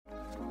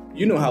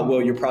you know how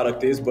well your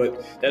product is,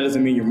 but that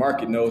doesn't mean your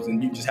market knows.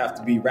 And you just have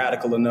to be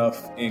radical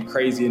enough and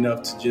crazy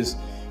enough to just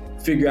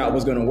figure out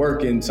what's going to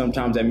work. And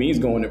sometimes that means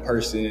going in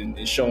person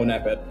and showing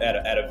up at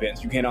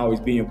events. You can't always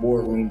be in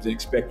boardrooms and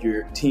expect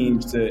your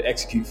teams to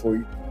execute for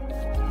you.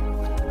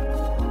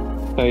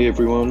 Hey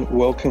everyone,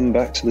 welcome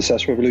back to the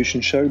SaaS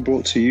Revolution Show,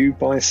 brought to you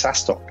by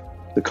SaaStock,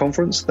 the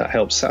conference that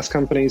helps SaaS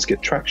companies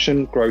get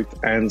traction, growth,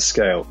 and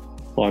scale.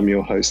 I'm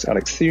your host,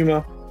 Alex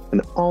Theuma,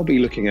 and I'll be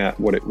looking at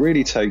what it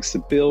really takes to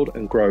build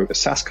and grow a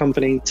SaaS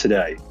company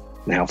today,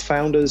 and how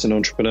founders and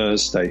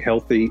entrepreneurs stay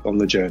healthy on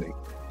the journey.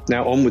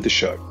 Now on with the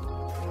show.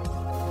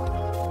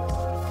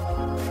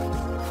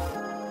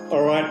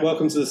 All right,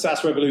 welcome to the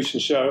SaaS Revolution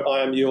Show.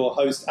 I am your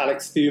host,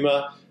 Alex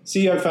Theuma,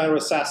 CEO founder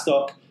of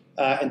SaaStock,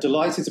 and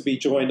delighted to be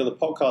joined on the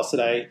podcast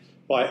today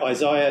by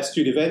Isaiah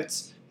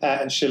Studevets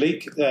and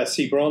Shalik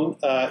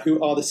Sebron,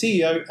 who are the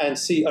CEO and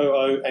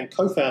COO and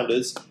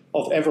co-founders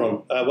of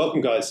Evron. Welcome,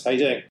 guys. How you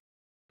doing?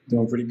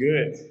 Doing pretty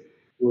good.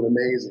 Doing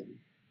amazing.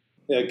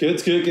 Yeah, good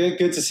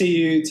to see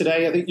you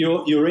today. I think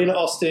you're in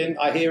Austin.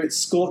 I hear it's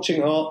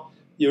scorching hot.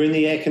 You're in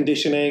the air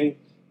conditioning.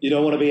 You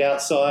don't want to be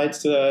outside.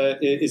 Is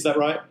that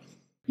right?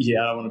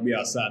 Yeah, I don't want to be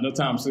outside. No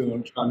time soon.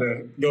 I'm trying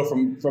to go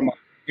from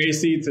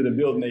AC to the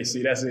building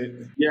AC. That's it.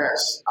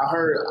 Yes, I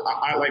heard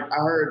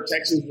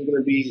Texas was going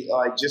to be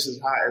like just as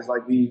hot as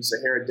like the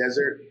Sahara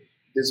Desert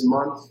this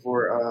month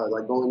for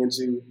like going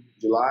into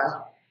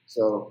July.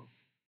 So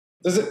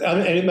does it?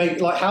 And it make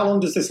like how long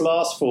does this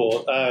last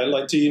for?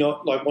 Like, do you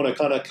not like want to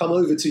kind of come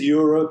over to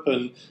Europe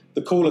and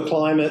the cooler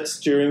climates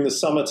during the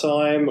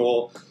summertime,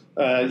 or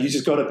you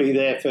just got to be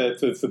there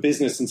for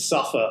business and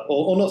suffer,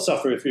 or not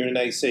suffer if you're in an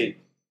AC?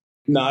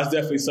 No, it's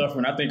definitely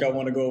suffering. I think I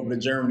want to go over to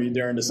Germany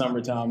during the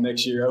summertime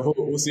next year.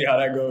 We'll see how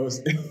that goes.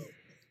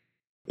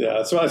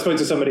 Yeah, so I spoke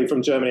to somebody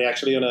from Germany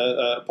actually on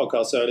a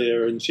podcast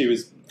earlier, and she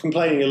was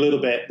complaining a little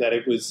bit that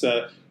it was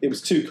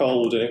too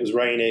cold and it was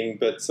raining,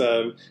 but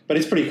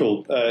it's pretty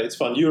cool. It's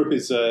fun. Europe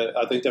is,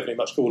 I think, definitely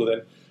much cooler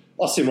than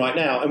Austin right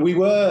now. And we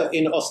were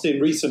in Austin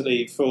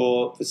recently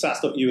for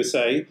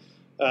SaaS.USA,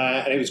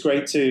 and it was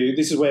great to.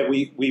 This is where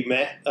we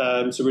met.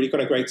 So really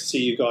kind of great to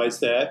see you guys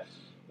there.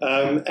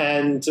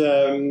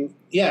 Obviously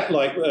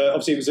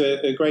it was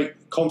a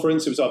great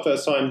conference. It was our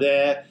first time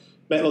there.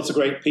 Met lots of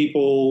great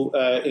people,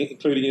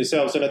 including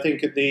yourselves. And I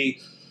think at the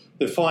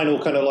final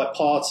kind of like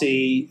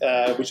party,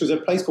 which was a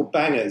place called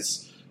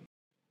Bangers.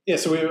 Yeah,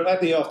 so we were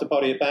at the after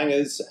party at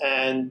Bangers,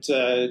 and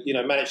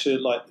managed to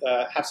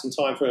have some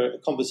time for a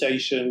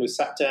conversation. We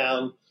sat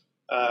down.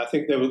 I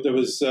think there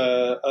was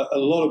a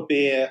lot of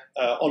beer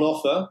on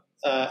offer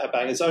at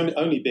Bangers.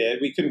 Only beer.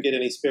 We couldn't get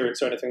any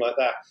spirits or anything like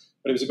that.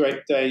 But it was a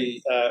great day,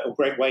 a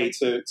great way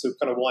to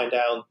kind of wind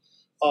down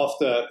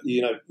after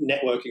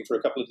networking for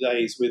a couple of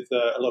days with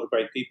a lot of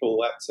great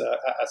people at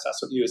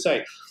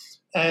SaaS.USA.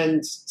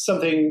 And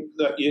something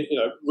that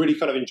really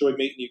kind of enjoyed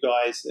meeting you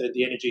guys,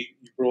 the energy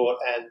you brought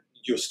and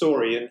your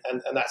story, and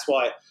that's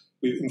why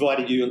we've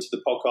invited you onto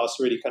the podcast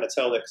to really kind of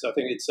tell that, because I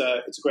think it's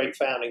a great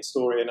founding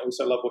story, and I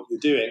also love what you're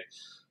doing.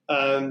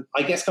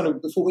 I guess kind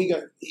of before we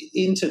go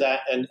into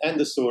that and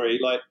the story,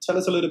 like tell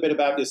us a little bit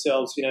about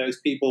yourselves, as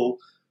people.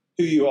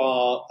 Who you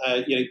are,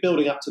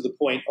 building up to the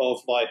point of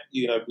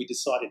we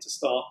decided to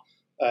start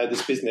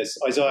this business.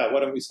 Isaiah, why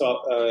don't we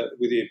start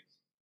with you?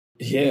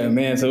 Yeah,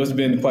 man. So it's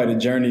been quite a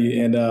journey,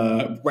 and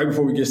right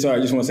before we get started,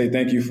 I just want to say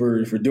thank you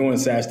for doing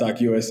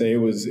SaaS.USA. It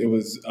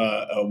was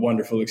a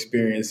wonderful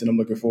experience, and I'm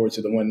looking forward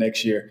to the one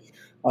next year.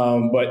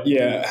 But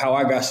yeah, how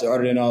I got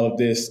started in all of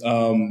this.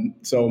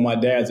 So my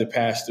dad's a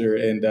pastor,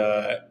 and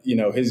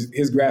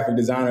his graphic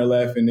designer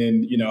left, and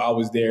then I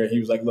was there. He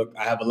was like, "Look,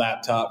 I have a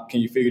laptop.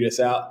 Can you figure this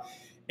out?"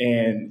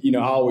 And, I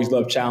always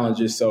love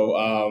challenges. So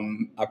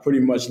I pretty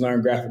much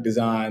learned graphic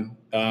design.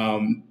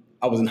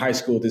 I was in high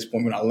school at this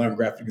point when I learned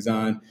graphic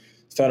design.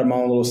 Started my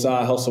own little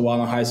side hustle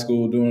while in high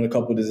school, doing a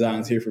couple of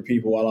designs here for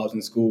people while I was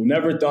in school.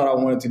 Never thought I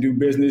wanted to do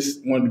business,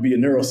 wanted to be a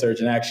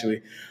neurosurgeon,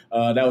 actually.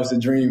 That was the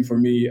dream for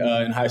me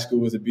in high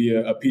school, was to be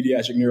a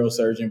pediatric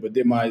neurosurgeon, but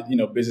did my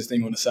business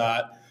thing on the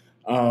side.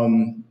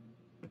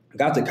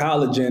 Got to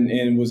college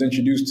and was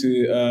introduced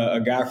to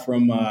a guy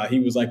from, he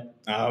was like,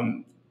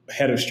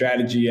 head of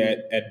strategy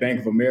at Bank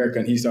of America,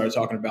 and he started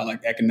talking about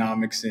like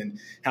economics and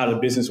how the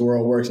business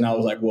world works. And I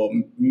was like, well,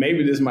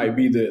 maybe this might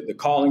be the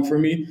calling for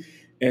me.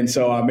 And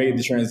so I made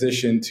the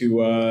transition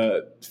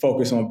to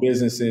focus on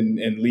business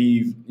and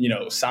leave,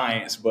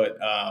 science. But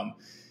I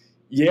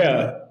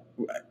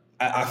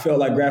felt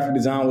like graphic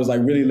design was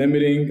like really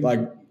limiting. Like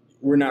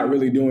we're not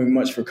really doing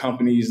much for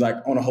companies like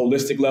on a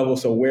holistic level.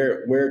 So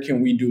where can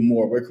we do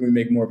more? Where can we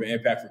make more of an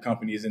impact for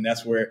companies? And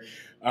that's where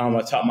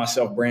I taught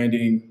myself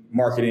branding,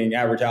 marketing,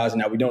 advertising.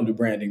 Now we don't do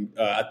branding.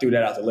 I threw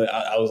that out the list.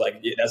 I was like,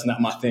 yeah, that's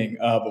not my thing.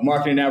 But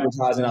marketing and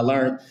advertising, I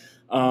learned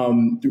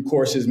through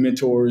courses,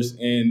 mentors,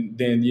 and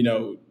then,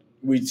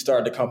 we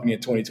started the company in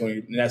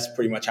 2020. And that's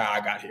pretty much how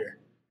I got here.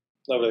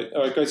 Lovely.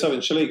 All right, great stuff.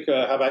 And Shalik,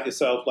 how about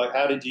yourself? Like,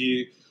 how did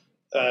you,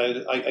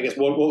 I guess,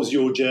 what was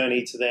your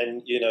journey to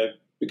then,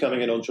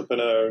 becoming an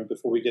entrepreneur, and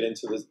before we get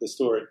into the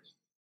story?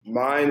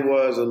 Mine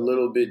was a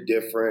little bit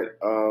different.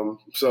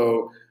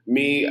 So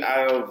me,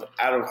 out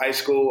of high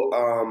school,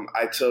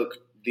 I took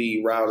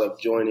the route of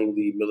joining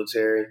the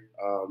military.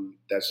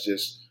 That's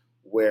just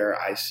where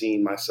I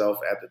seen myself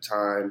at the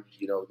time.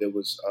 You know, there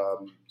was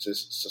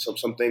just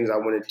some things I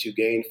wanted to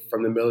gain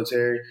from the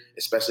military,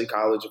 especially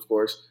college, of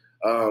course.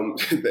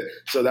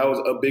 So that was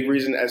a big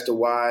reason as to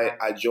why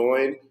I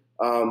joined.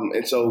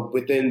 And so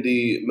within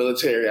the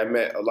military, I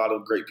met a lot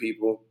of great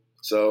people.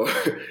 So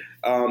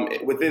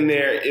within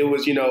there, it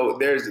was, you know,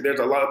 there's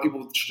a lot of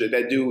people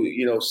that do,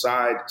 you know,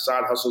 side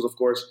hustles, of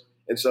course.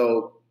 And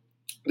so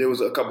there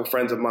was a couple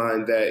friends of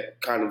mine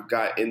that kind of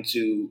got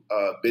into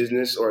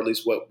business, or at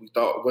least what we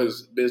thought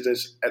was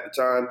business at the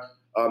time.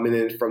 And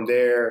then from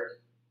there,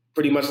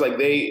 pretty much like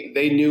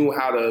they knew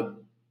how to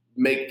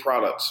make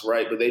products,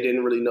 right? But they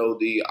didn't really know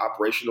the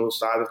operational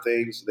side of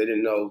things. They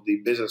didn't know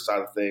the business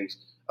side of things.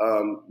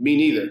 Me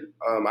neither.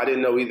 I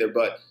didn't know either.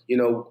 But, you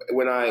know,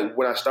 when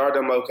I started,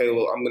 I'm like, okay,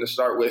 well, I'm going to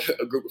start with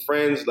a group of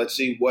friends. Let's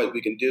see what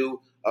we can do.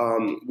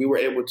 We were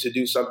able to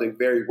do something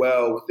very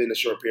well within a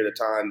short period of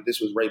time. This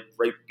was right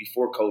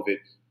before COVID.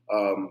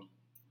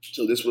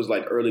 So this was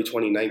like early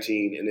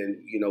 2019. And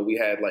then, you know, we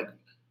had like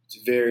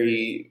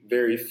very,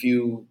 very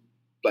few,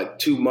 like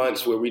 2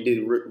 months where we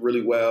did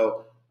really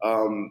well.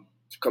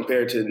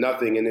 Compared to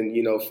nothing. And then,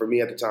 you know, for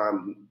me at the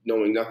time,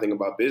 knowing nothing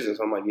about business,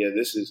 I'm like, yeah,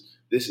 this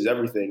is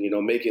everything. You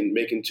know, making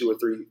 $2,000 or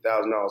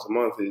 $3,000 a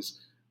month is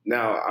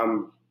now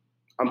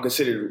I'm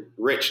considered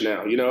rich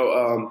now, you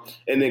know.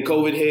 And then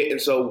COVID hit, and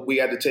so we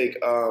had to take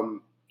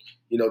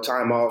you know,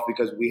 time off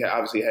because we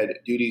obviously had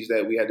duties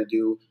that we had to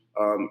do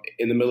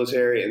in the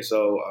military. And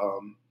so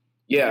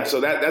yeah,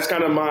 so that's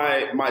kind of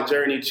my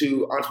journey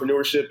to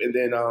entrepreneurship, and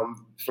then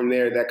from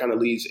there that kind of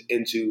leads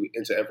into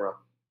Evron.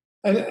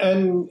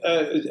 And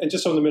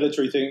just on the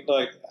military thing,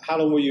 like, how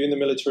long were you in the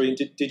military? And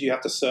did you have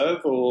to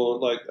serve, or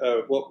like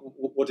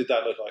what did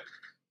that look like?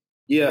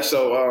 Yeah,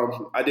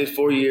 so I did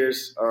 4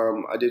 years.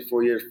 I did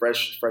 4 years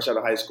fresh out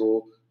of high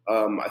school.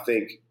 I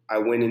think I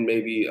went in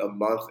maybe a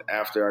month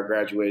after I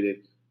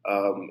graduated.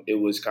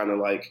 It was kind of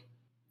like,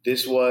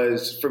 this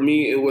was, for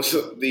me, it was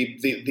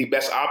the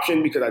best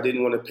option because I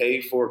didn't want to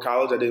pay for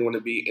college. I didn't want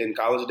to be in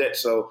college debt.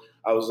 So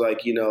I was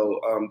like, you know,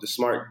 the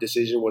smart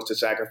decision was to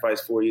sacrifice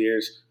 4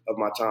 years of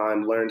my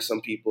time, learn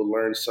some people,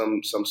 learn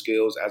some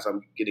skills as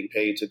I'm getting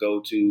paid to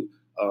go to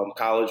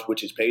college,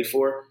 which is paid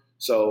for.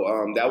 So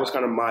that was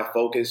kind of my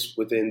focus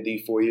within the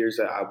 4 years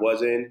that I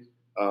was in.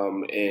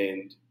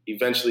 And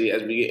eventually,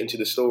 as we get into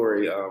the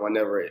story, I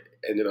never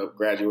ended up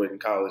graduating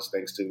college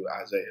thanks to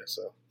Isaiah.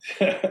 So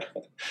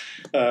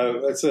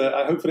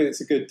hopefully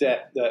it's a good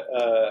debt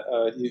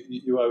that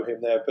you owe him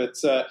there. But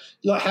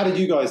like, how did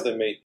you guys then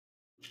meet?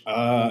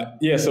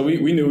 Yeah, so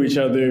we knew each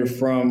other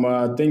from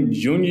I think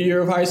junior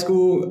year of high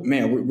school.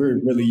 Man, we're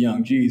really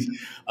young, geez.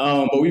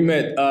 But we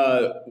met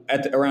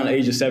around the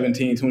age of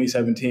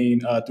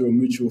 2017, through a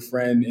mutual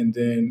friend, and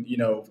then, you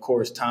know, of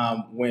course,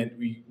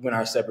 we went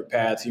our separate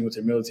paths. He went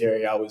to the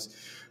military. I was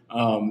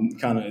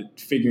kind of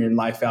figuring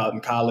life out in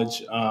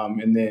college,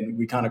 and then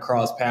we kind of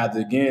crossed paths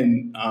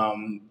again.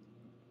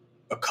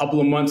 A couple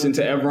of months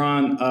into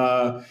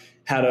Evron,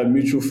 had a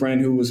mutual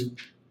friend who was,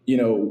 you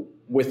know,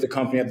 with the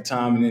company at the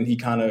time, and then he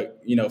kind of,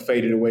 you know,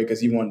 faded away because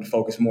he wanted to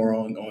focus more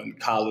on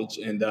college.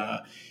 And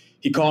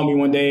he called me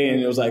one day and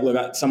it was like,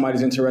 look,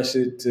 somebody's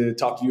interested to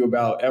talk to you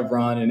about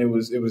Evron. And it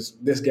was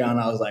this guy, and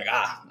I was like,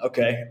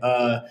 okay,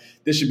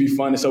 this should be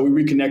fun. And so we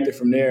reconnected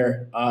from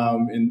there,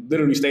 and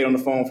literally stayed on the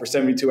phone for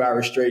 72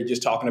 hours straight,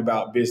 just talking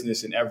about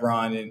business and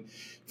Evron. And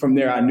from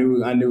there, I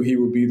knew he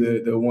would be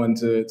the one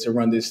to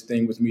run this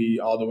thing with me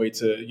all the way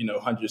to, you know,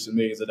 hundreds of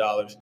millions of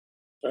dollars.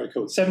 Very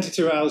cool.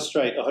 72 hours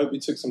straight. I hope you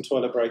took some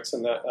toilet breaks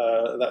in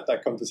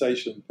that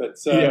conversation. But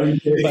yeah, we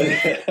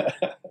did.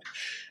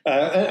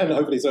 And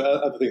hopefully some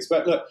other things.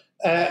 But look,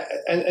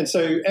 and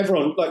so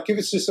Evron, like, give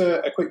us just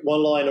a quick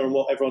one-liner on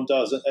what Evron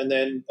does, and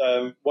then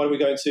why don't we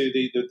go into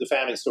the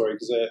founding story?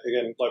 Because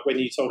again, like, when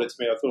you told it to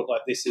me, I thought,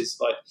 like, this is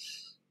like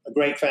a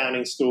great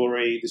founding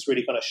story. This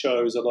really kind of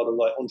shows a lot of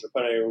like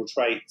entrepreneurial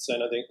traits,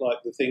 and I think like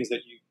the things that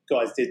you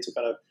guys did to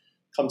kind of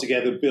come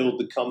together, build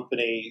the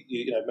company,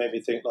 you know, made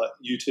me think like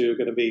you two are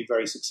going to be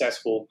very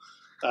successful.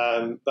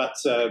 But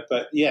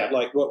yeah,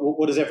 like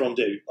what does Evron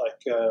do? Like,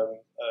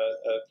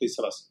 please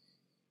tell us.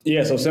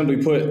 Yeah, so simply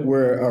put,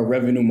 we're a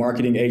revenue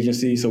marketing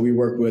agency. So we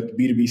work with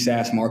B2B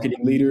SaaS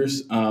marketing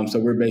leaders. So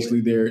we're basically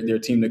their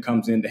team that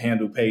comes in to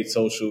handle paid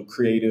social,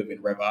 creative,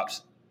 and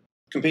RevOps.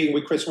 Competing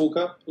with Chris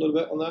Walker a little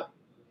bit on that?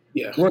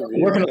 Yeah,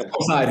 working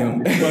alongside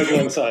him. Working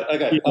alongside.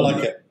 Okay, I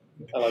like it.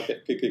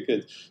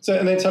 Good. So,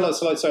 and then tell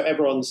us, like, so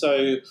Evron,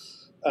 so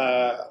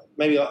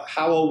maybe like,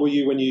 how old were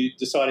you when you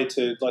decided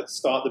to like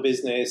start the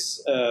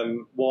business?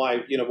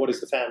 Why, you know, what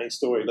is the founding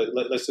story?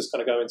 Let's just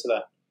kind of go into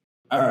that.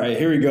 All right,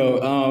 here we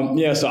go.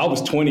 Yeah, so I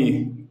was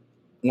 20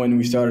 when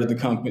I started the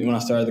company.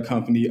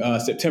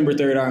 September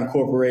 3rd, I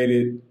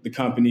incorporated the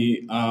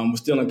company. Was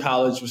still in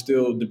college, was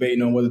still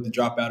debating on whether to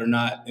drop out or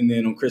not. And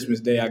then on Christmas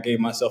Day, I gave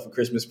myself a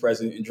Christmas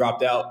present and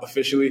dropped out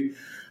officially.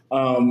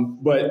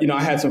 But,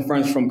 I had some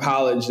friends from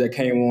college that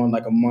came on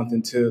like a month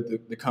into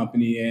the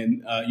company.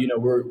 And,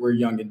 we're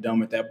young and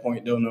dumb at that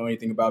point, don't know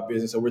anything about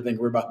business. So we're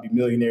thinking we're about to be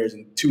millionaires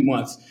in 2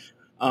 months.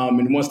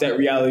 And once that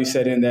reality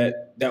set in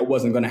that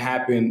wasn't going to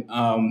happen,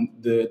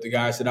 the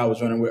guys that I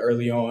was running with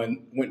early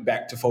on went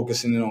back to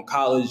focusing in on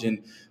college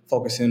and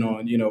focusing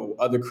on,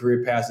 other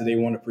career paths that they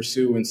want to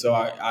pursue. And so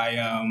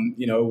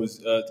it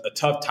was a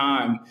tough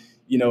time,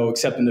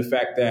 accepting the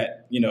fact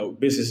that,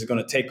 business is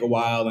going to take a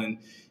while and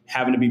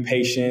having to be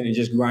patient and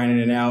just grinding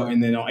it out.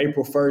 And then on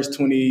April 1st,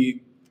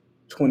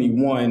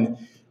 2021,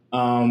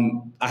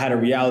 I had a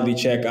reality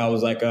check. I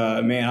was like,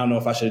 man, I don't know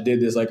if I should have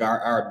did this. Like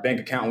our bank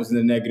account was in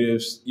the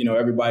negatives.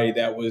 Everybody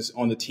that was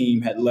on the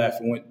team had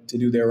left and went to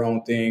do their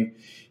own thing.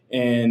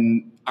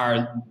 And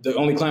the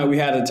only client we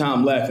had at the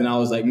time left. And I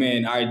was like,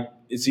 man,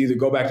 it's either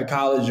go back to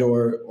college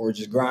or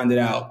just grind it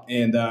out.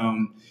 And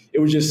it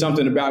was just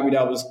something about me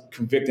that was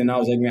convicting. I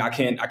was like, man, I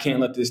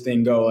can't let this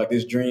thing go. Like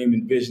this dream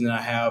and vision that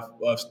I have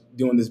of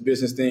doing this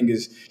business thing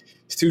it's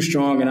too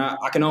strong. And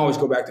I can always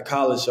go back to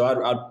college. So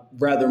I'd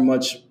rather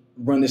much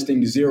run this thing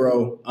to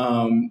zero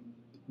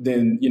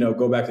than,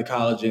 go back to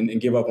college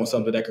and give up on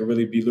something that could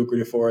really be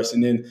lucrative for us.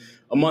 And then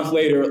a month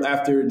later,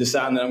 after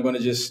deciding that I'm going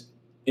to just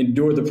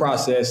endure the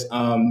process,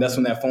 that's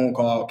when that phone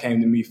call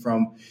came to me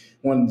from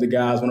one of the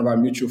guys, one of our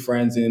mutual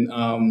friends, and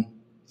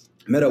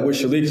met up with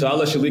Shalik. So I'll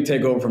let Shalik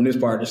take over from this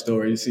part of the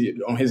story, see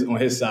on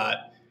his side.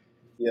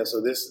 Yeah, so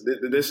this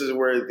is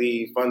where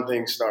the fun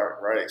things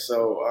start, right?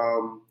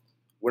 So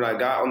when I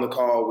got on the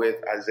call with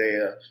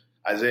Isaiah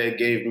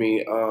gave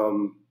me,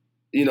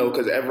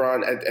 because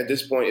Evron, at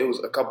this point, it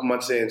was a couple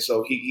months in,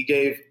 so he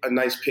gave a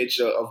nice pitch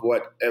of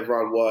what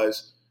Evron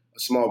was, a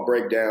small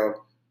breakdown,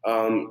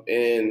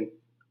 and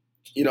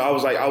I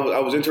was like, I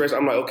was interested.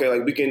 I'm like, okay,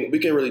 like we can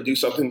really do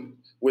something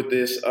with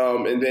this,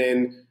 and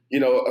then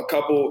a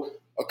couple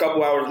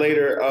hours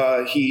later,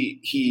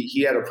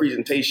 he had a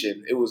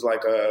presentation. It was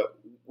like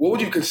what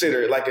would you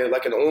consider it? Like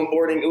an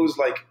onboarding? It was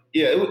like,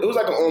 yeah, it was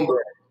like an onboarding.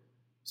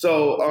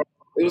 So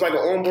it was like an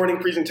onboarding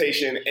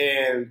presentation,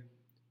 and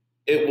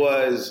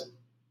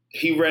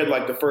he read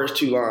like the first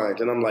 2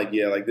 lines, and I'm like,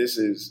 yeah, like this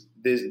has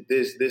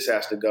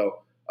to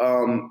go.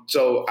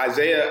 So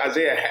Isaiah,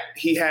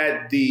 he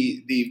had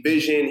the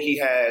vision. He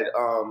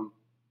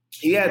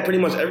had pretty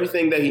much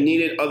everything that he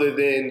needed, other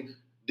than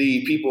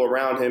the people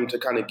around him to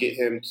kind of get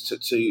him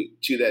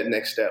to that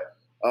next step.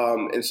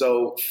 And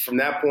so from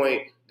that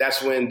point,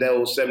 that's when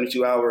those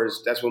 72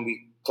 hours, that's when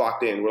we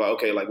clocked in. We're like,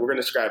 okay, like we're going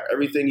to scrap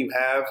everything you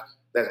have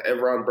that's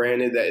Evron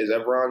branded, that is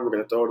Evron. We're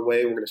going to throw it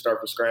away. We're going to start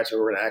from scratch, and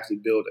we're going to actually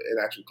build an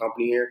actual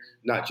company here,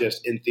 not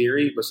just in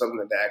theory, but something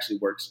that actually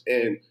works.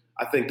 And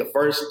I think the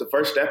first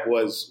step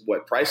was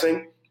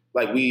pricing.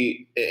 Like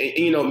me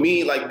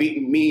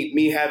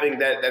having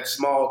that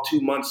small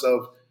 2 months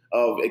of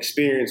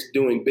experience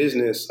doing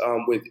business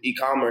with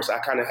e-commerce, I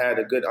kind of had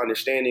a good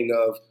understanding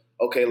of,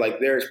 okay,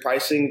 like there's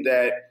pricing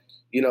that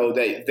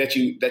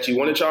that you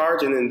want to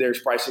charge, and then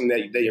there's pricing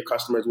that your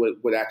customers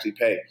would actually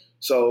pay.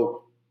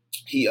 So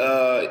he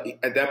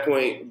at that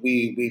point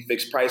we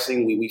fixed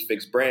pricing, we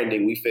fixed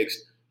branding, we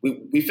fixed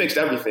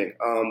everything.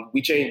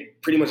 We changed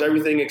pretty much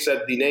everything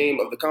except the name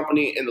of the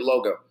company and the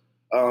logo.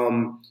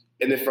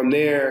 And then from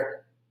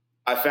there,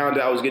 I found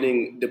out I was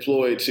getting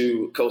deployed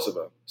to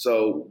Kosovo.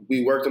 So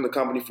we worked on the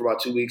company for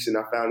about 2 weeks, and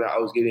I found out I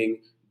was getting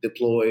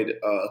deployed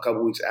a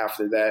couple weeks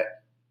after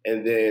that.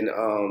 And then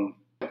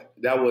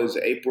that was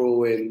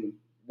April. And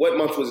what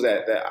month was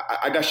that?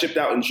 I got shipped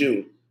out in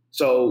June.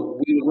 So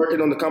we were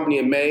working on the company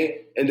in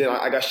May, and then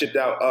I got shipped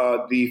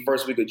out the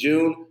first week of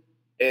June,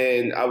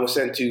 and I was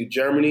sent to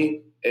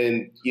Germany.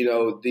 And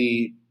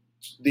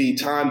the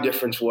time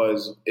difference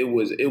was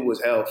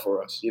hell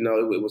for us.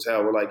 It was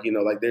hell. We're like,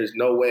 there's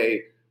no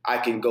way I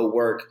can go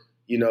work,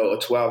 a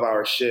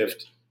 12-hour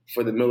shift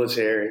for the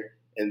military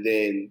and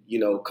then,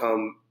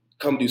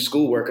 come do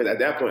schoolwork. Because at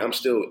that point, I'm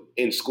still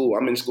in school.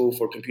 I'm in school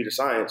for computer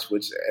science,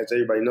 which, as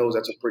everybody knows,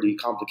 that's a pretty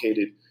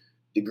complicated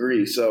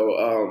degree.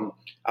 So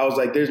I was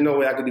like, there's no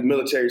way I could do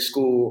military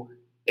school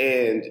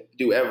and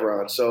do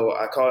Evron. So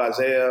I called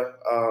Isaiah.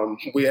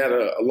 We had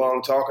a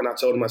long talk, and I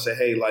told him, I said,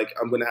 hey, like,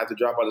 I'm going to have to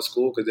drop out of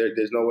school because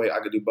there's no way I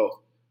could do both.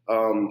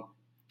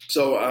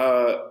 So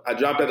I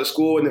dropped out of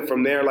school, and then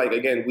from there, like,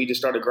 again, we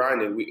just started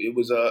grinding. It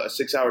was a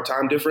 6-hour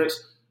time difference.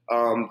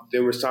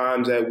 There was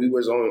times that we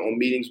was on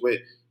meetings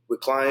with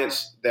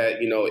clients that,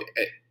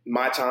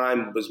 my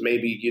time was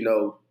maybe,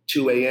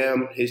 2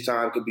 a.m. His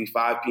time could be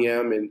 5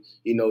 p.m. And,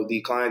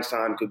 the client's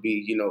time could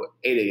be,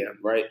 8 a.m.,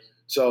 right?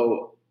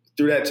 So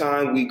through that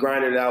time, we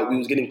grinded it out. We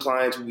was getting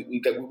clients. We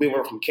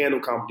went from candle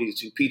companies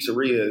to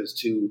pizzerias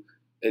to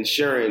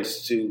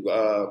insurance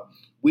to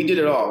we did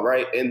it all,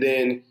 right? And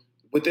then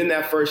within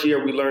that first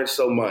year, we learned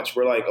so much.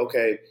 We're like,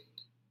 okay,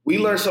 we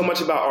learned so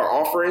much about our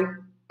offering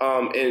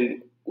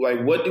and like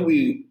what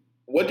do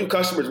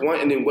customers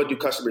want, and then what do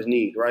customers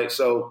need, right?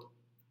 So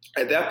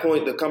at that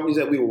point, the companies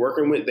that we were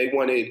working with, they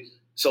wanted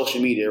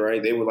social media,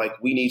 right? They were like,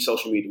 we need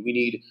social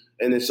media.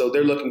 And then so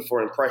they're looking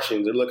for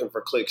impressions. They're looking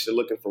for clicks. They're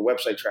looking for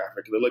website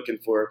traffic. They're looking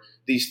for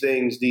these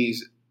things,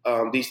 these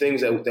these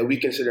things that we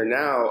consider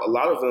now, a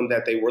lot of them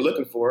that they were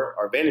looking for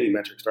are vanity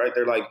metrics, right?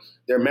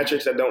 They're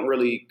metrics that don't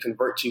really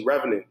convert to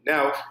revenue.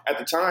 Now, at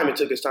the time, it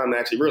took us time to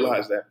actually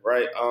realize that,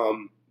 right?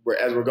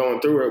 As we're going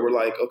through it, we're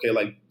like, okay,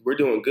 like we're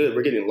doing good.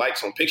 We're getting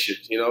likes on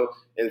pictures,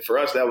 and for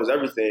us, that was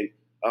everything.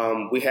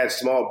 We had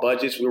small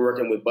budgets. We were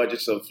working with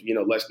budgets of,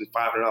 less than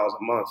 $500 a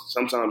month,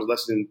 sometimes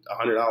less than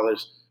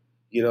 $100,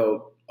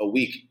 a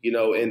week,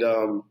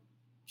 and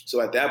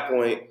so at that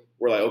point,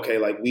 we're like, okay,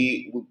 like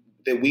we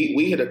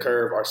hit a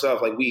curve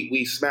ourselves. Like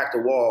we smacked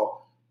the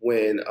wall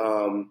when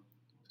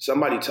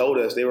somebody told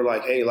us, they were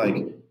like, hey, like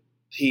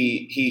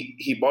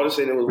he brought us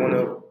in. It was one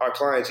of our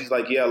clients. He's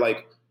like, yeah,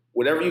 like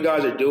whatever you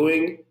guys are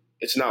doing,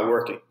 it's not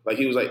working. Like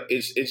he was like,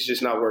 it's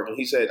just not working.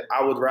 He said,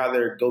 I would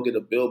rather go get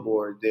a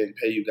billboard than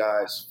pay you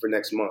guys for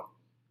next month.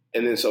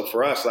 And then so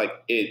for us, like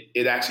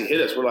it actually hit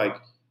us. We're like,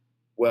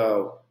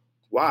 well,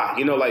 why?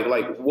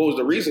 Like what was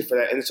the reason for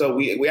that? And so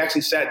we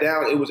actually sat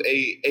down. It was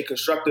a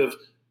constructive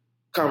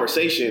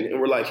conversation, and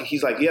we're like,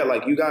 he's like, yeah,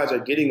 like you guys are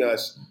getting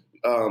us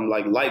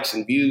like likes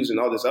and views and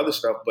all this other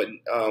stuff, but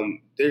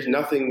there's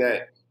nothing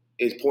that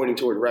is pointing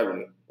toward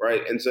revenue,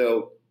 right? And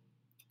so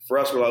for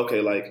us, we're like,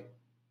 okay, like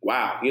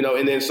wow,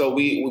 and then so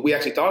we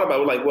actually thought about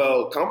it. We're like,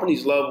 well,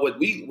 companies love what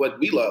we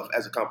love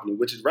as a company,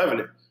 which is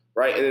revenue,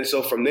 right? And then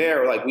so from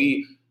there, like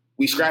we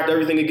scrapped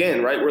everything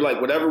again, right? We're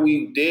like, whatever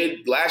we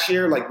did last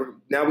year, like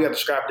now we have to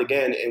scrap it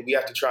again, and we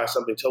have to try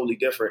something totally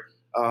different.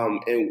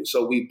 And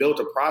so we built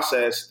a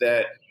process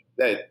that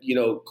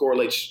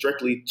correlates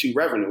strictly to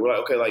revenue. We're like,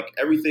 okay, like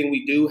everything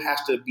we do has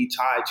to be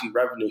tied to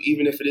revenue,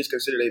 even if it is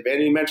considered a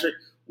vanity metric.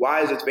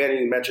 Why is this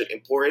vanity metric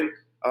important?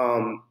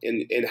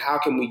 And how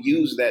can we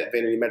use that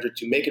vanity metric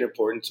to make it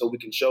important so we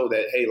can show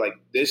that, hey, like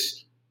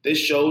this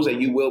shows that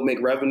you will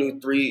make revenue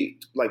 3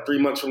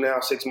 months from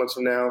now, 6 months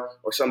from now,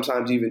 or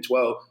sometimes even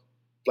 12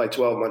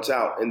 months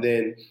out. And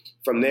then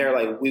from there,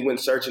 like we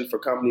went searching for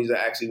companies that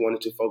actually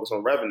wanted to focus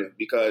on revenue,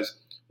 because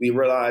we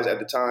realized at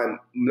the time,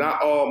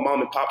 not all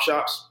mom and pop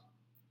shops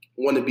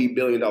want to be $1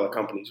 billion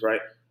companies,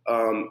 right?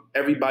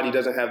 Everybody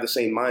doesn't have the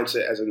same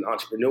mindset as an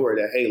entrepreneur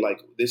that, hey,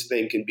 like this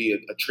thing can be a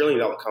 $1 trillion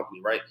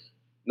company, right?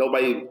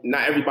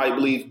 Not everybody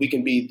believes we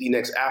can be the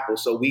next Apple.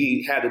 So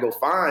we had to go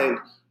find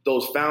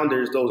those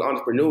founders, those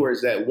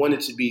entrepreneurs that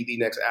wanted to be the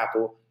next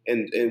Apple.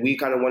 And we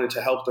kind of wanted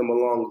to help them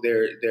along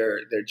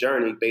their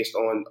journey based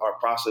on our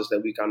process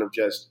that we kind of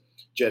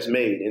just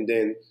made. And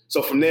then,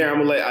 so from there, I'm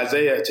gonna let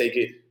Isaiah take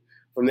it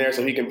from there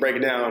so he can break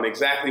down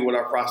exactly what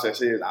our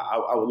process is.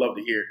 I would love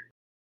to hear.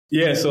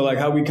 Yeah, so like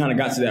how we kind of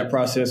got to that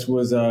process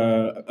was,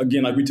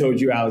 again, like we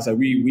told you, Alex, like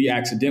we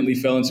accidentally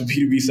fell into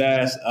B2B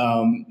SaaS.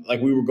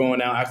 Like we were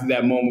going out after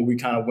that moment, we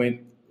kind of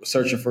went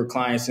searching for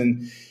clients.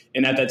 And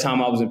at that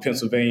time I was in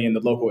Pennsylvania in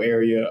the local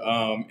area.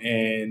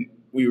 And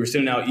we were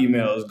sending out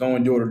emails,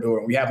 going door to door.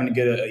 And we happened to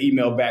get an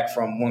email back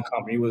from one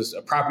company. It was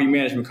a property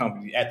management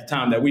company at the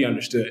time that we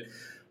understood.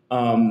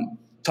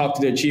 Talked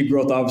to their chief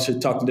growth officer,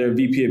 talked to their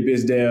VP of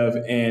biz dev,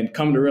 and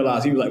come to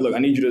realize, he was like, look, I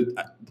need you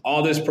to,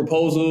 all this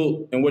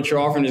proposal and what you're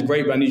offering is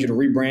great, but I need you to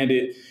rebrand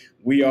it.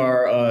 We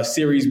are a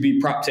Series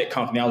B prop tech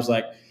company. I was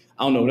like,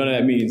 I don't know, none of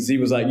that means. He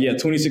was like, yeah,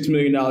 $26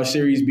 million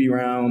Series B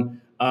round.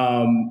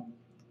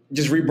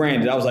 Just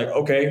rebranded. I was like,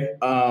 okay.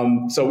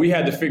 So we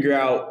had to figure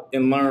out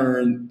and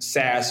learn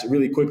SaaS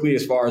really quickly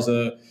as far as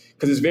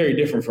because it's very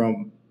different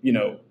from,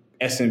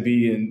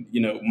 SMB and,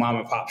 mom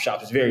and pop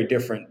shops. It's very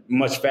different,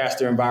 much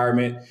faster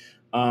environment,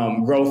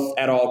 growth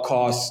at all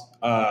costs.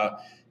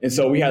 And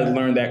so we had to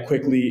learn that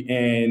quickly.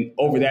 And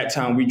over that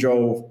time, we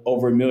drove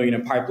over $1 million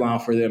in pipeline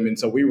for them. And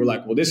so we were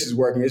like, well, this is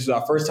working. This is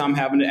our first time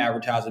having an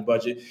advertising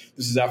budget.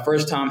 This is our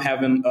first time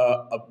having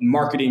a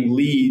marketing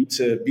lead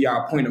to be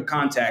our point of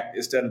contact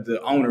instead of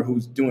the owner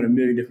who's doing a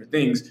million different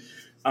things.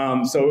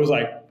 So it was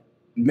like,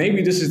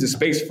 maybe this is the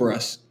space for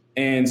us.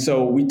 And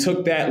so we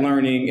took that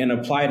learning and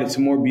applied it to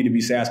more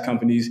B2B SaaS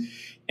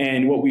companies.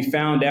 And what we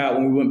found out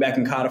when we went back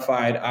and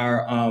codified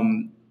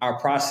our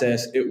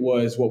process, it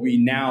was what we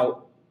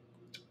now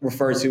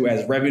refer to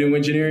as revenue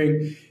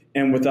engineering.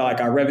 And with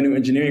our revenue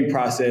engineering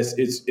process,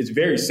 it's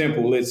very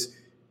simple.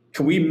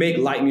 Can we make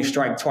lightning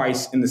strike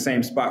twice in the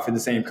same spot for the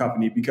same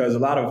company? Because a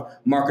lot of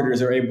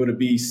marketers are able to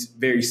be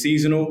very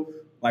seasonal.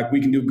 Like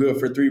we can do good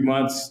for 3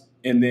 months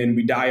and then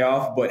we die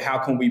off. But how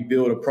can we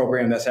build a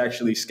program that's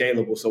actually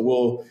scalable? So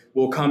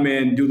we'll come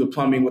in, do the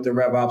plumbing with the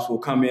RevOps. We'll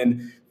come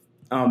in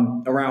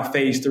around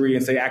phase 3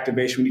 and say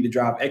activation, we need to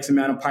drive X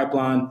amount of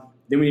pipeline.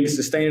 Then we need to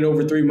sustain it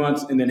over 3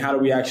 months. And then how do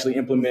we actually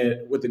implement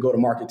it with the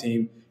go-to-market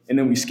team? And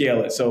then we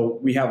scale it. So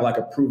we have like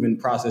a proven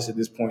process at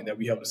this point that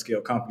we help to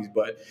scale companies.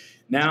 But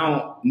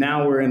now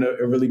we're in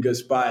a really good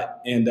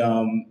spot, and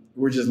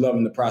we're just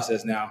loving the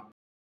process now.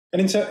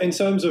 And in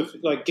terms of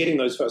like getting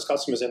those first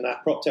customers in,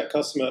 that prop tech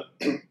customer,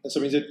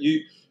 something that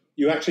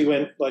you actually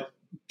went like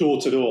door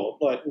to door,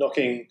 like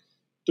knocking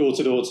door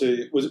to door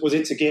was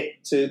it to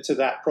get to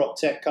that prop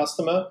tech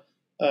customer?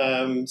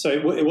 So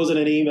it wasn't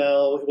an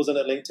email, it wasn't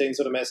a LinkedIn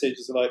sort of message.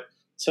 It's like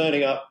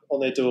turning up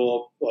on their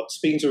door,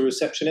 speaking to a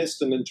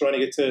receptionist, and then trying to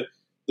get to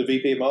the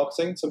VP of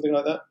marketing, something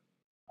like that.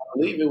 I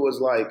believe it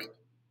was like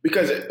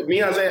because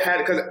me and Isaiah had,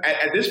 because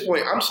at this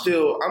point I'm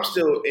still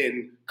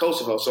in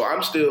Kosovo, so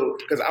I'm still,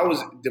 because I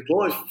was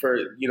deployed for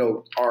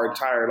our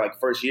entire like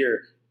first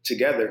year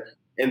together,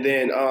 and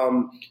then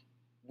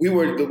we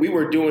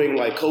were doing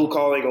like cold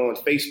calling on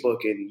Facebook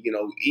and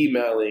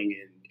emailing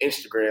and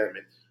Instagram,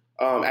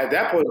 and at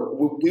that point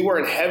we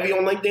weren't heavy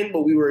on LinkedIn,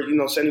 but we were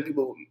sending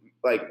people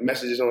like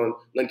messages on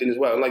LinkedIn as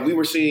well. Like we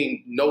were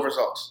seeing no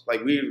results,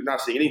 like we were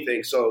not seeing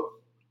anything. So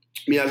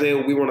me and Isaiah,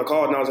 we were on a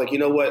call, and I was like, you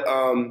know what?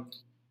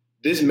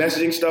 This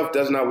messaging stuff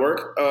does not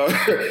work.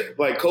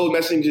 Like cold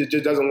messaging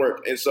just doesn't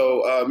work. And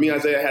so me and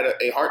Isaiah had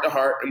a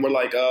heart-to-heart, and we're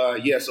like,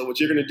 yeah, so what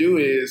you're going to do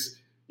is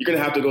you're going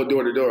to have to go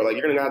door to door. Like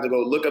you're going to have to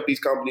go look up these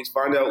companies,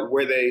 find out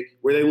where they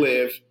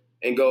live,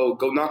 and go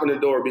knock on the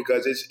door,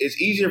 because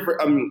it's easier for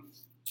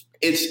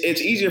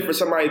it's easier for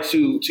somebody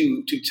to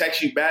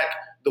text you back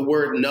the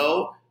word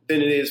no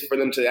than it is for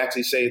them to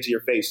actually say it to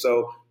your face.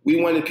 So we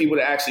wanted people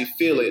to actually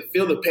feel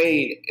the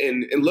pain,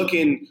 and look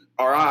in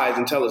our eyes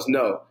and tell us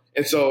no.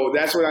 And so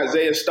that's when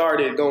Isaiah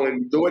started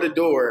going door to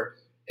door,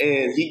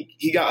 and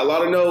he got a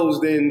lot more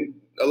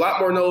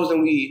no's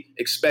than we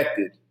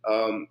expected.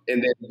 And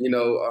then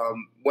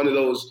one of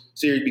those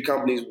Series B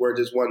companies were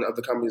just one of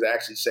the companies that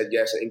actually said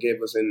yes and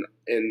gave us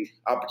an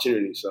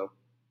opportunity. So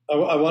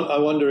I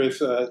wonder if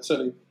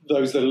certainly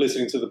those that are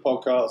listening to the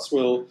podcast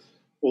will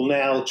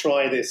now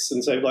try this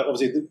and say, like,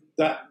 obviously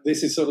that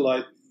this is sort of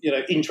like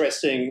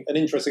interesting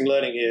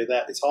learning here,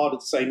 that it's harder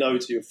to say no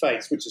to your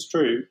face, which is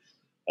true.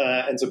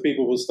 And so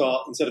people will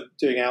start, instead of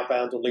doing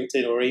outbound on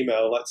LinkedIn or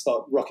email, like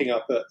start rocking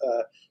up at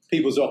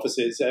people's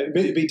offices. It'd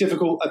be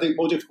difficult, I think,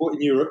 more difficult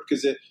in Europe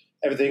because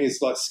everything is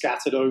like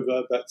scattered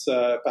over. But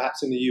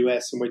perhaps in the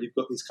US, and when you've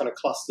got these kind of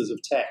clusters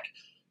of tech,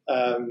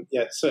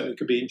 it certainly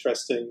could be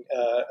interesting.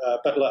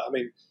 But look, I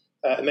mean,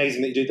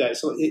 amazing that you do that.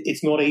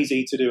 It's not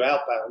easy to do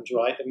outbound,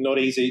 right? And not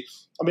easy.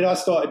 I mean, I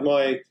started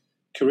my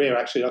career,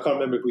 actually, I can't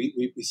remember if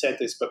we said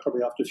this, but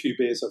probably after a few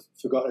beers I've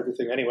forgotten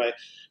everything anyway.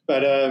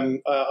 But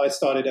I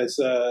started as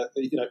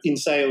in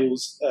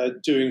sales,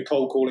 doing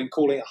cold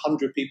calling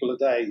 100 people a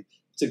day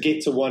to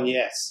get to one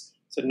yes,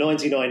 so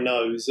 99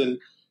 no's, and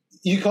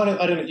you kind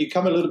of you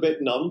come a little bit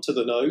numb to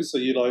the no's, so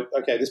you're like,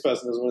 okay, this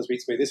person doesn't want to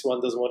speak to me, this one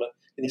doesn't want to,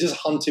 and you just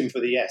hunt him for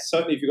the yes.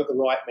 Certainly if you've got the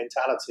right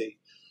mentality.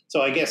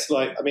 So I guess,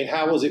 like, I mean,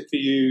 how was it for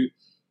you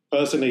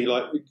personally,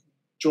 like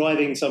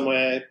driving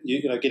somewhere,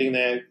 getting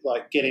there,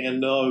 like getting a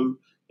no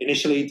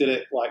initially? Did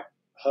it like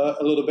hurt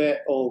a little bit,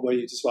 or were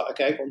you just like,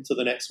 okay, on to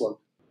the next one?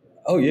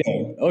 Oh yeah.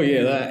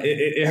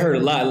 It hurt a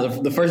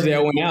lot. The first day I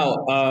went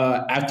out,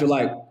 after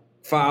like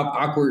 5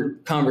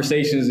 awkward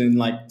conversations and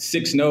like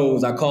 6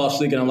 no's, I called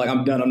Slick and I'm like,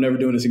 I'm done. I'm never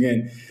doing this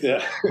again.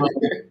 Yeah.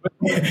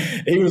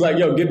 He was like,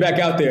 yo, get back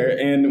out there.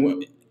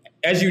 And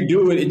as you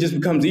do it, it just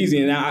becomes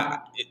easy. And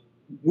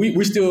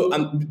we still,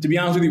 to be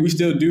honest with you, we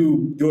still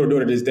do door to door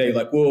to this day.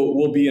 Like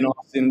we'll be in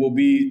Austin, we'll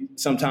be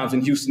sometimes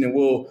in Houston,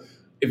 and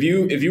if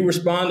you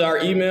respond to our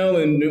email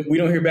and we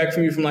don't hear back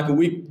from you from like a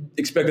week,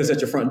 expect us at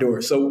your front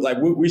door. So like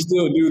we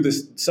still do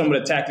some of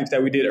the tactics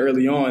that we did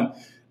early on.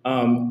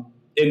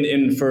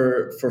 And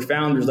for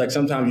founders, like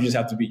sometimes you just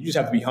have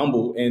to be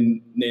humble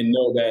and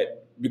know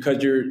that,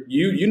 because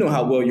you know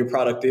how well your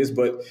product is,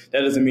 but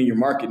that doesn't mean your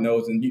market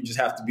knows, and you just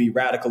have to be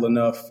radical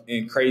enough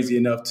and crazy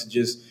enough to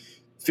just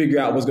figure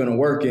out what's going to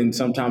work. And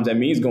sometimes that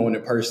means going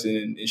in person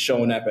and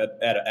showing up at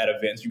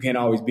events. You can't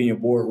always be in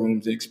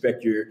boardrooms and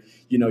expect your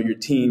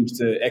teams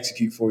to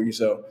execute for you.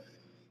 So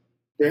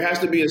there has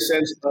to be a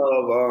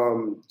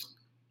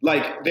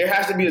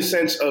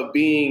sense of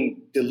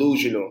being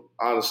delusional,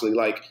 honestly.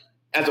 Like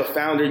as a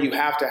founder, you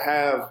have to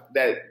have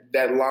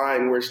that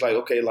line where it's like,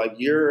 okay, like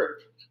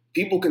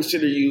people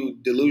consider you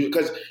delusional.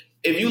 Because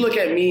if you look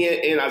at me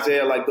and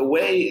Isaiah, like the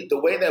way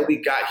that we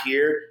got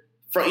here,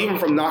 even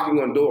from knocking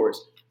on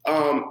doors,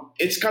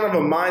 it's kind of a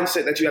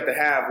mindset that you have to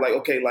have. Like,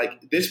 okay,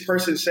 like this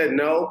person said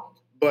no,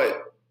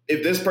 but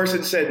if this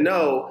person said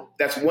no,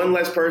 that's one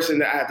less person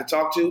that I have to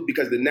talk to,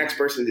 because the next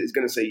person is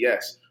going to say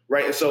yes,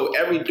 right? And so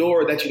every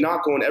door that you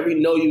knock on, every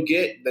no you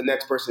get, the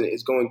next person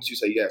is going to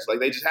say yes. Like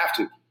they just have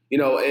to,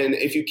 and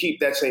if you keep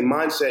that same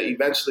mindset,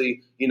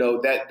 eventually,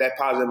 that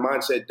positive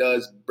mindset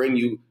does bring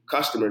you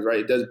customers, right?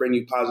 It does bring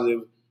you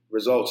positive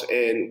results,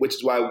 and which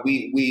is why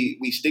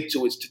we stick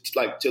to it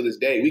like till this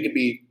day. We could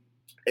be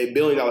 $1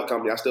 billion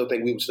company. I still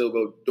think we would still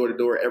go door to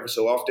door ever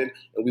so often,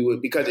 and we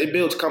would, because it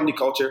builds company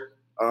culture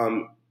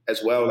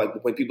as well.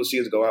 Like when people see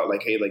us go out,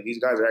 like, hey, like these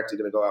guys are actually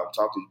going to go out and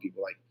talk to these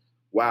people. Like,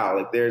 wow,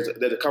 like there's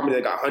a company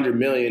that got $100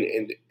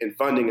 million in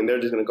funding, and they're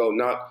just going to go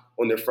knock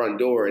on their front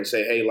door and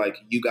say, hey, like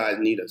you guys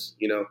need us,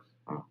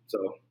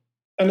 So.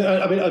 And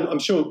I mean, I'm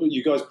sure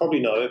you guys probably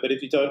know it, but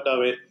if you don't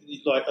know it,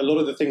 like a lot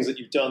of the things that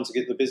you've done to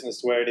get the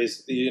business to where it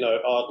is,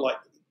 are like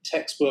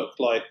textbook.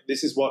 Like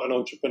this is what an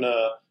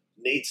entrepreneur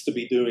needs to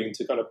be doing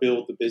to kind of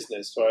build the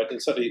business, right?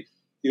 And suddenly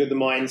you have the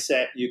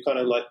mindset, you kind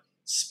of like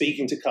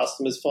speaking to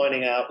customers,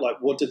 finding out like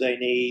what do they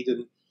need,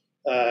 and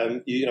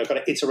kind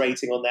of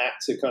iterating on that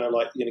to kind of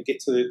like get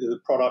to the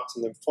product,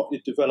 and then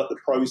develop the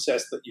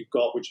process that you've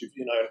got, which you've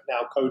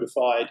now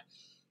codified.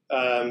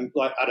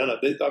 Like I don't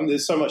know,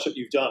 there's so much that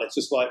you've done. It's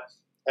just like,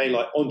 hey,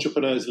 like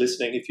entrepreneurs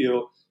listening, if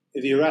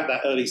you're at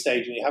that early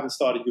stage and you haven't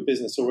started your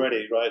business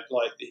already, right?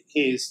 Like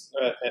here's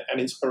an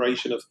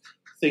inspiration of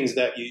things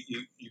that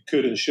you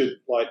could and should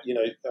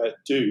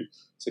do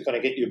to kind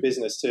of get your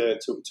business to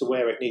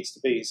where it needs to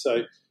be.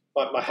 So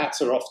my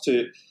hats are off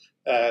to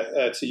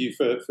you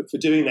for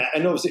doing that.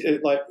 And obviously,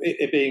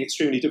 it being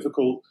extremely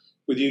difficult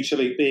with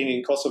usually being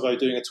in Kosovo,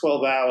 doing a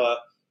 12-hour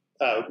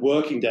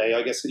working day,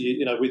 I guess,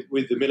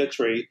 with the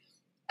military,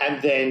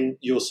 and then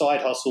your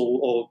side hustle,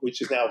 or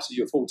which is now obviously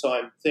your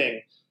full-time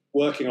thing,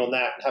 working on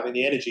that and having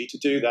the energy to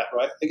do that,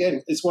 right?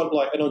 Again, it's what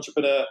like an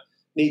entrepreneur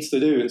needs to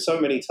do. And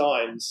so many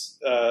times,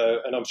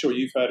 and I'm sure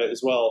you've heard it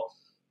as well,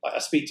 I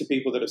speak to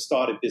people that have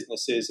started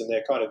businesses and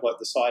they're kind of like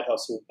the side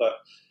hustle, but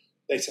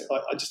they say,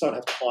 I just don't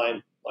have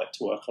time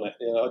to work on it.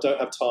 I don't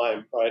have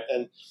time, right?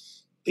 And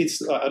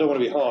it's, I don't want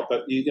to be hard,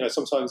 but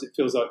sometimes it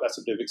feels like that's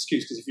a bit of an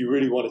excuse, because if you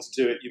really wanted to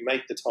do it, you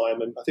make the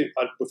time. And I think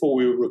before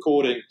we were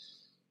recording,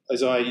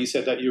 you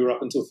said that you were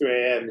up until 3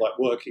 a.m.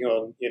 working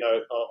on,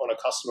 on a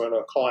customer and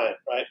a client,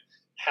 right?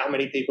 How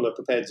many people are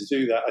prepared to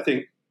do that? I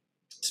think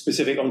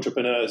specific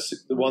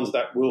entrepreneurs, the ones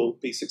that will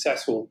be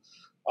successful,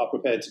 are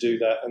prepared to do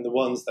that, and the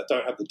ones that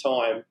don't have the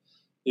time,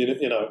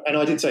 And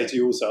I did say to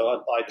you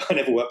also, I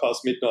never work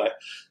past midnight,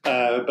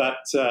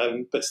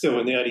 but still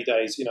in the early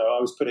days, I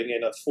was putting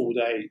in a full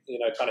day,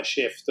 kind of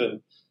shift,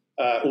 and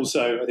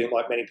also I think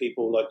like many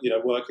people,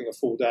 working a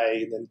full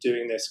day and then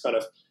doing this kind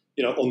of,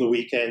 on the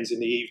weekends, in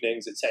the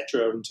evenings,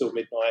 etc., until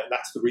midnight, and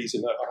that's the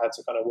reason that I had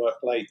to kind of work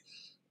late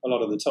a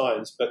lot of the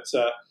times. But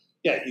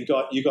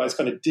you guys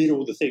kind of did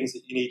all the things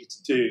that you needed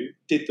to do,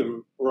 did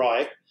them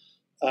right,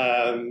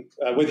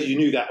 whether you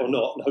knew that or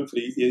not, and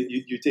hopefully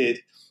you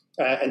did.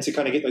 And to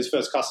kind of get those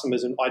first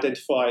customers and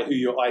identify who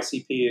your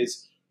ICP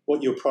is,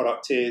 what your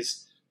product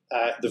is,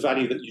 the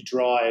value that you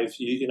drive,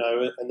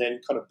 and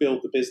then kind of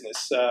build the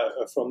business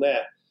from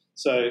there.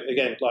 So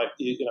again,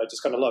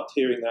 just kind of loved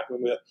hearing that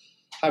when we're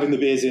having the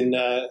beers in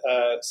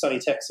sunny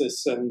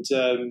Texas. And,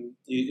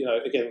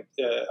 again,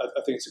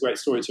 I think it's a great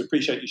story, to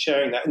appreciate you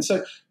sharing that. And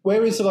so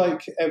where is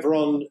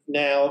Everon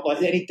now?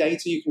 Any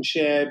data you can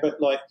share, but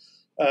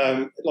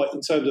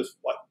in terms of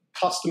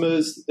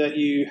customers that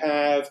you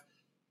have,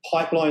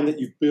 pipeline that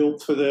you've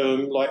built for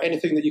them,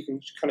 anything that you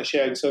can kind of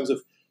share in terms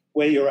of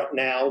where you're at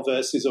now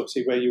versus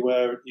obviously where you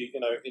were,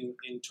 in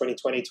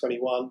 2020,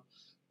 21.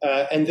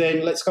 And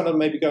then let's kind of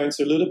maybe go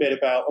into a little bit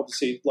about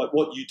obviously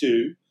what you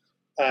do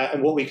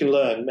and what we can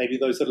learn. Maybe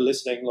those that are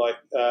listening,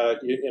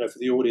 for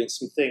the audience,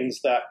 some things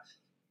that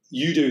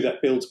you do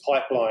that builds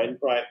pipeline,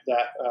 right?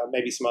 That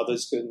maybe some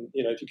others can,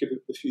 if you give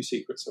a few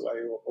secrets away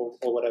or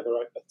whatever,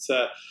 right?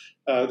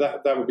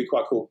 But that would be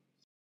quite cool.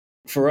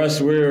 For us,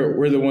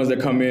 we're the ones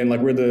that come in,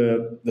 we're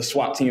the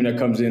SWAT team that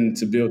comes in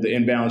to build the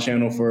inbound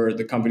channel for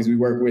the companies we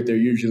work with. They're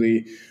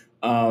usually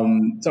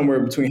somewhere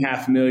between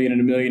 $500,000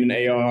 and $1 million in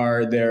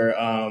ARR. They're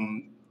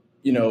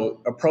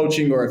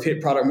approaching or have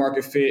hit product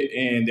market fit,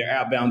 and their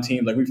outbound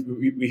team,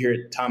 we hear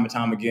it time and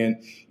time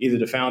again, either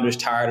the founders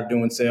tired of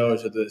doing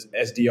sales, or the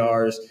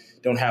SDRs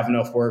don't have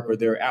enough work, or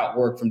they're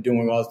outworked from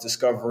doing all this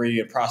discovery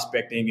and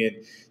prospecting, and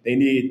they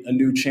need a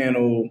new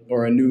channel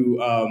or a new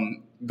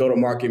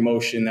go-to-market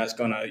motion that's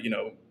going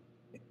to,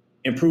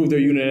 improve their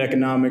unit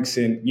economics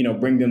and,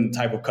 bring them the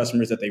type of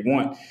customers that they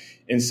want.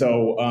 And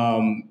so,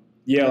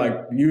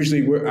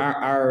 usually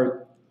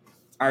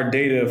our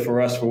data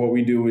for us, for what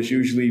we do, is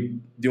usually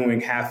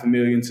doing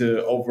 $500,000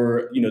 to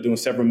over, doing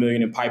several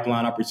million in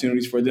pipeline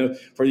opportunities for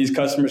these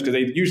customers, because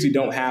they usually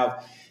don't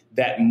have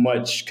that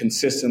much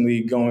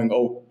consistently going,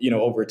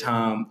 over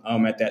time,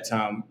 at that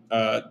time,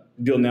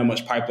 building that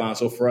much pipeline.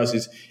 So for us,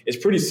 it's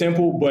pretty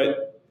simple,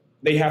 but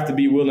they have to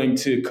be willing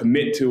to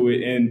commit to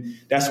it. And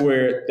that's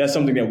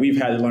something that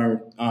we've had to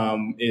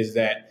learn, is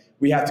that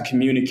we have to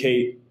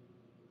communicate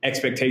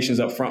expectations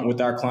up front with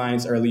our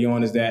clients early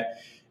on, is that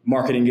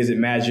marketing isn't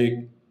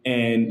magic,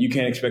 and you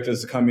can't expect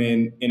us to come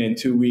in and in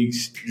 2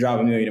 weeks drive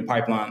 $1 million in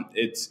pipeline.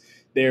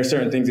 There are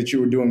certain things that you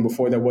were doing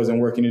before that wasn't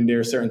working, and there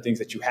are certain things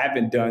that you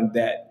haven't done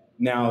that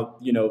now,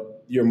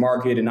 your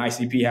market and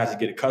ICP has to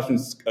get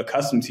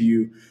accustomed to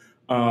you.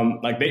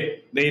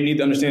 They need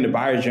to understand the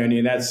buyer journey,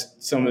 and that's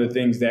some of the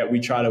things that we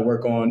try to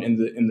work on in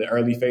the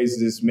early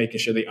phases, is making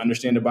sure they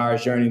understand the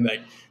buyer's journey.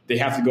 They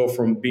have to go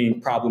from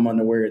being problem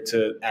unaware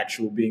to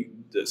actual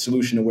being the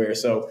solution aware.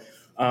 So,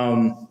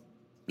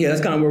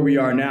 that's kind of where we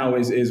are now.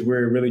 Is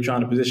we're really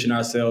trying to position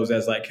ourselves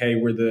as hey,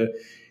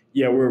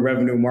 we're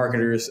revenue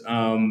marketers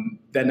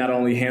that not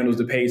only handles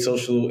the paid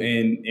social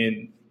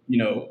and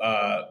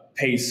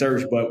paid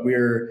search, but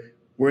we're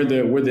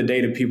the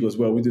data people as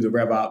well. We do the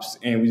rev ops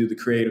and we do the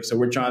creative. So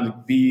we're trying to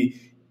be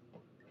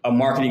a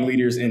marketing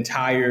leader's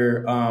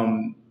entire,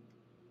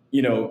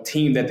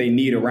 team that they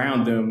need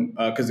around them.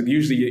 Because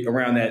usually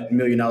around that $1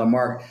 million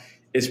mark,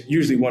 it's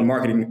usually one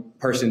marketing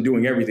person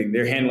doing everything.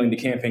 They're handling the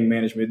campaign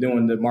management,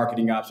 doing the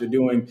marketing ops, they're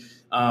doing,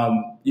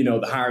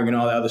 the hiring and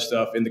all the other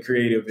stuff and the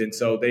creative. And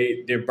so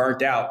they're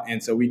burnt out.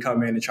 And so we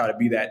come in and try to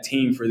be that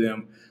team for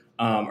them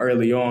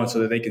early on, so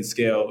that they can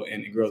scale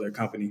and grow their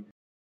company.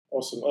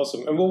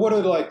 Awesome. And well, what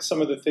are like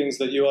some of the things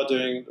that you are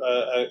doing?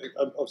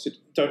 Obviously,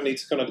 don't need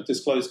to kind of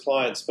disclose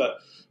clients, but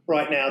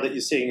right now that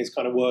you're seeing is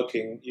kind of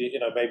working. You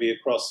know, maybe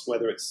across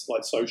whether it's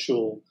like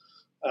social,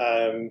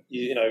 SEM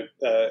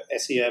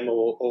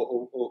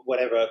or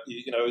whatever.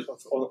 You know,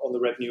 on the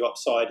revenue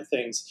upside of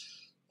things.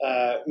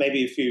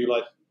 Maybe a few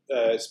like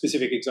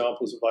specific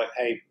examples of like,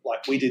 hey,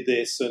 like we did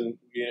this, and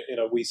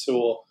we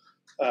saw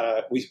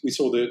the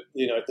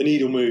the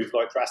needle move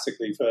like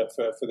drastically for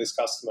this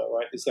customer,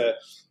 right? Is there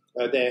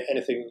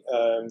anything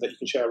that you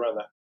can share around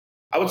that?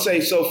 I would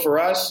say so for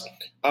us.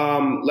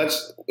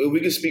 We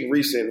can speak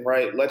recent,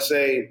 right? Let's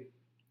say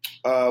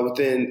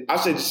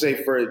just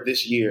say for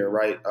this year,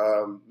 right?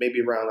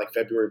 Maybe around like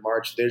February,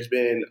 March. There's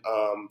been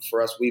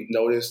for us, we've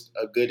noticed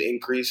a good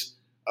increase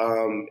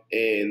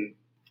in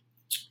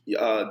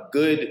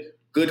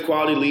good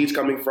quality leads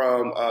coming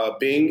from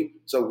Bing.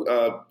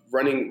 So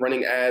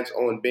running ads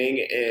on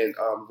Bing and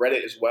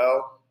Reddit as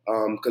well,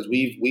 because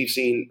we've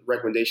seen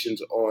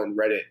recommendations on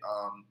Reddit.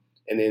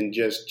 And then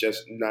just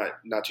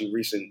not too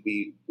recent,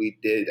 we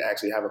did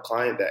actually have a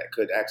client that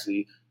could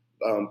actually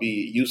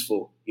be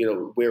useful.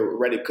 Where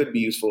Reddit could be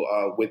useful.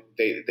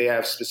 They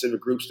have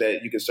specific groups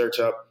that you can search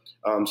up.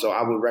 So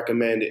I would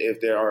recommend, if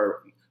there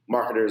are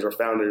marketers or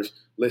founders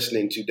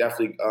listening, to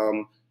definitely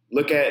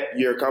look at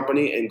your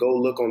company and go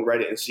look on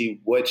Reddit and see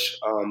which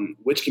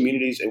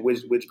communities and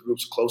which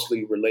groups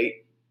closely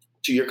relate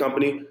to your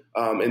company,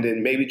 and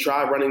then maybe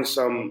try running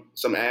some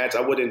ads.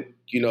 I wouldn't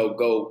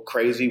go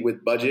crazy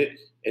with budget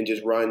and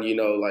just run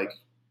like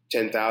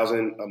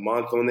 10,000 a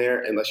month on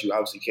there, unless you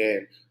obviously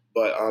can.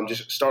 But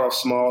just start off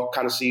small,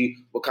 kind of see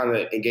what kind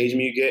of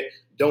engagement you get.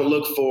 Don't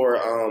look for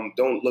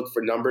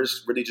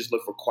numbers. Really, just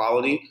look for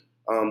quality.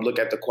 Look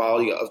at the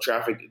quality of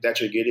traffic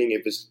that you're getting.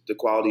 If it's the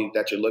quality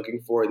that you're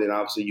looking for, then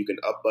obviously you can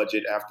up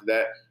budget after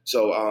that.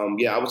 So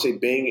I would say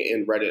Bing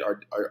and Reddit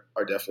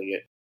are definitely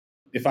it.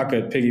 If I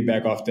could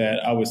piggyback off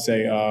that, I would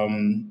say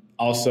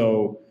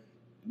also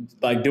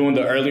like doing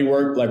the early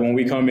work. Like when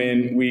we come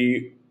in,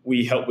 we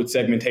help with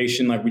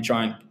segmentation. Like we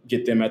try and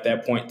get them at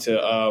that point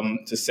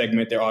to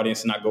segment their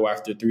audience and not go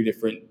after 3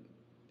 different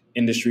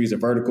industries or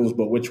verticals,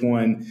 but which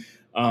one.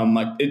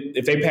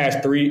 If they pass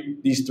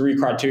these three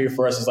criteria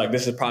for us, it's like,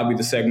 this is probably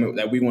the segment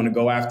that we want to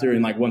go after.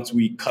 And like, once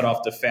we cut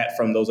off the fat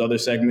from those other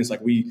segments,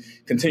 like we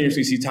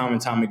continuously see time and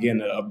time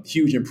again, a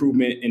huge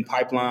improvement in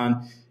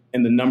pipeline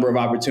and the number of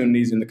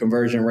opportunities and the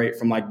conversion rate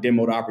from like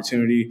demo to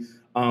opportunity.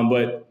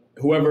 But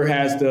whoever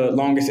has the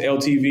longest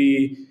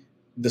LTV,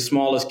 the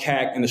smallest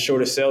CAC, and the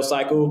shortest sales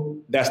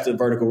cycle, that's the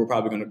vertical we're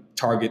probably going to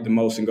target the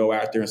most and go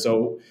after. And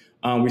so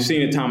we've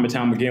seen it time and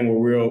time again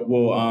where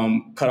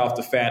we'll cut off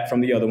the fat from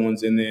the other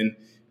ones, and then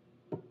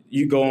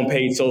you go on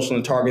paid social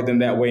and target them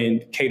that way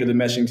and cater the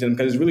messaging to them,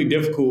 because it's really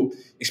difficult,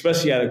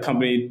 especially at a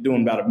company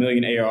doing about $1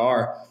 million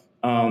ARR.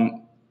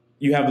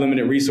 You have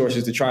limited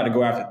resources to try to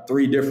go after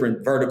 3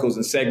 different verticals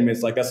and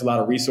segments. Like, that's a lot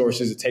of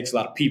resources. It takes a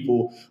lot of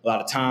people, a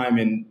lot of time,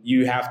 and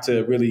you have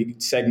to really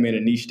segment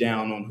and niche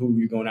down on who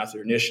you're going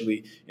after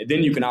initially. And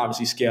then you can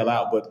obviously scale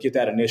out, but get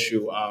that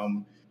initial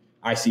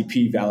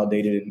ICP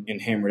validated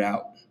and hammered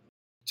out.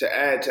 To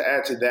add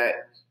to that,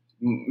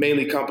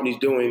 mainly companies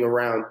doing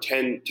around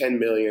 10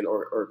 million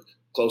or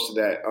close to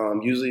that.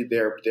 Usually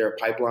their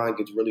pipeline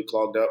gets really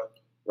clogged up,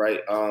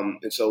 right?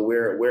 And so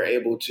we're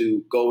able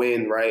to go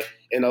in, right?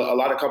 And a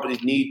lot of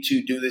companies need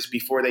to do this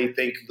before they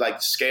think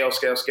like scale.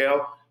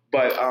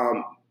 But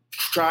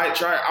try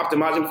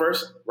optimizing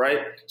first, right?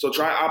 So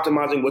try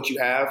optimizing what you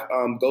have.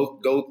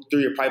 Go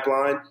through your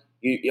pipeline.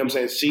 You know what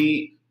I'm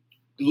saying?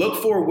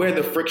 Look for where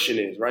the friction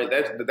is, right?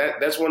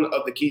 That's one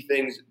of the key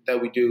things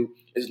that we do,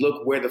 is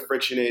look where the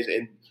friction is.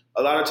 And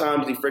a lot of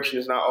times the friction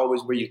is not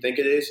always where you think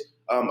it is.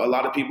 A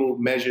lot of people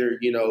measure,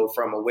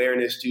 from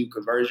awareness to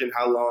conversion,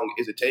 how long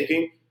is it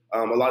taking?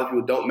 A lot of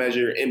people don't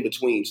measure in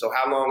between. So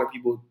how long are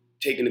people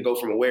taking to go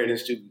from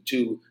awareness to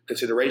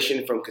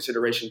consideration, from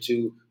consideration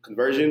to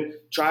conversion?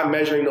 Try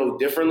measuring those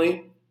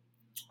differently.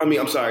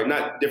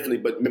 Not differently,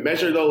 but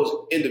measure those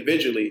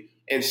individually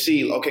and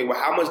see, okay, well,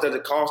 how much does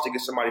it cost to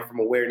get somebody from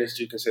awareness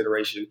to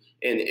consideration?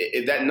 And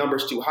if that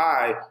number's too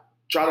high,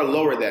 try to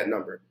lower that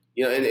number.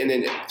 And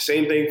then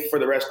same thing for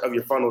the rest of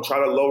your funnel.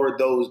 Try to lower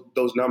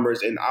those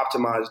numbers and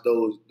optimize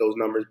those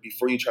numbers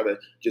before you try to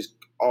just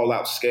all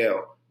out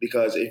scale.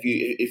 Because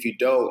if you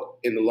don't,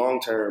 in the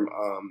long term,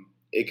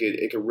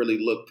 it could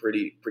really look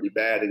pretty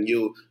bad, and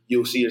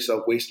you'll see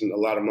yourself wasting a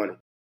lot of money.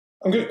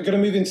 I'm going to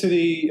move into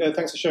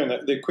thanks for sharing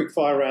that, the quick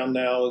fire round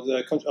now.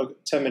 I've got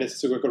 10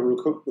 minutes until I've got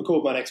to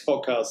record my next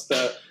podcast.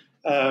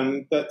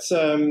 I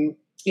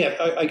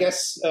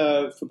guess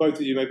for both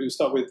of you, maybe we'll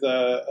start with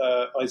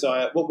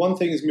Isaiah. What one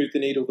thing has moved the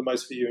needle the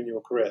most for you in your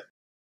career?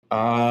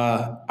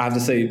 I have to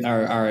say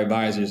our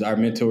advisors, our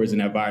mentors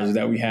and advisors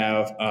that we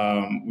have.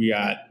 We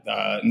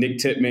got Nick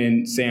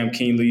Tippmann, Sam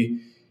Keenly.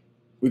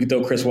 We could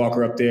throw Chris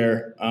Walker up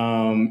there,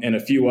 and a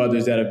few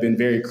others that have been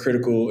very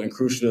critical and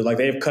crucial. Like,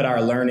 they've cut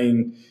our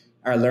learning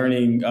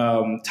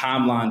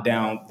timeline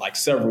down like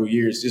several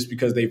years, just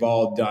because they've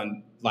all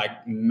done like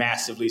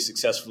massively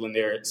successful in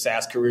their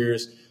SaaS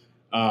careers.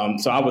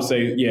 So I would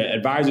say, yeah,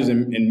 advisors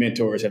and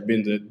mentors have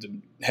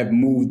have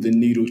moved the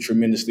needle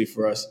tremendously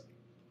for us.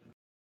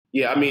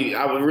 Yeah, I mean,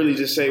 I would really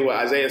just say what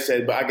Isaiah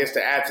said, but I guess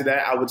to add to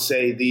that, I would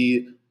say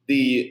the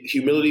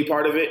humility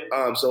part of it.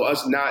 So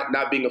us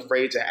not being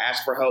afraid to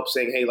ask for help,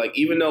 saying, hey, like,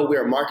 even though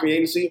we're a marketing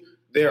agency,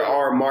 there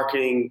are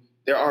marketing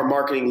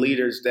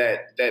leaders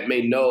that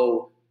may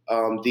know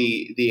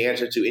the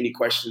answer to any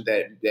question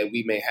that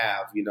we may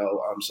have,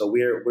 So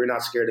we're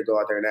not scared to go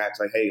out there and ask,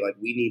 like, hey, like,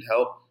 we need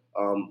help.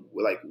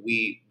 Like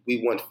we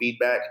want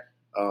feedback.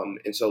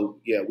 And so,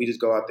 yeah, we just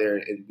go out there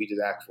and we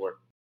just ask for it.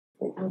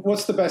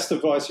 What's the best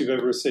advice you've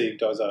ever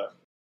received, Isaiah?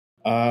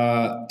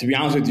 To be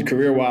honest with you,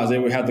 career-wise, it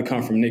would have to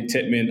come from Nick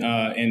Titman,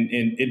 and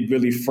it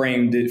really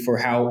framed it for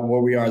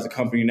where we are as a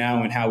company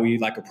now and how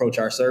we approach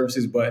our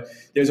services. But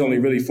there's only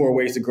really 4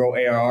 ways to grow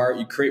ARR.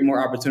 You create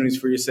more opportunities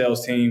for your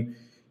sales team.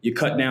 You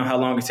cut down how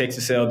long it takes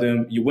to sell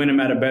them. You win them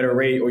at a better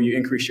rate, or you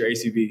increase your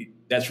ACV.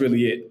 That's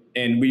really it.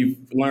 And we've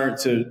learned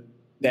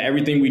that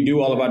everything we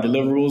do, all of our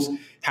deliverables,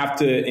 have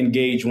to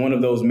engage one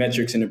of those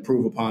metrics and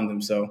improve upon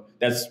them. So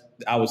that's,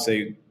 I would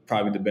say,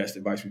 probably the best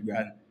advice we've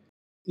gotten.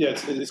 Yeah,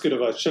 it's good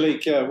advice.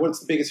 Shalik, what's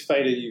the biggest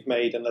failure you've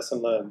made and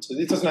lesson learned? So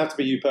it doesn't have to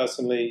be you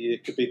personally.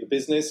 It could be the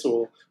business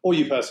or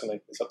you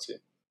personally. It's up to you.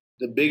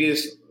 The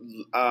biggest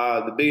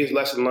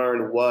lesson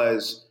learned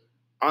was,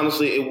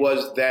 honestly, it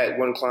was that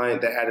one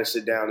client that had to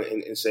sit down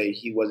and say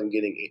he wasn't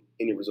getting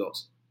any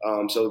results.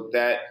 So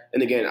that,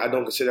 and again, I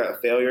don't consider that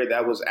a failure.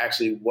 That was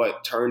actually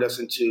what turned us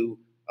into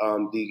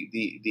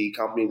the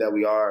company that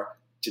we are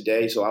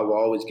today. So I will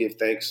always give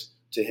thanks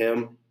to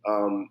him.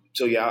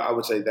 So yeah, I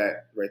would say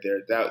that right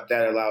there,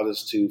 that allowed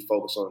us to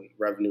focus on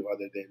revenue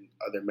other than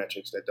other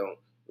metrics that don't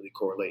really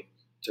correlate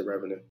to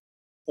revenue.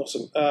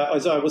 Awesome.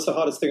 Isaiah, what's the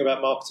hardest thing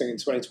about marketing in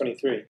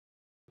 2023?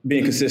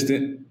 Being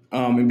consistent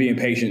and being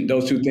patient.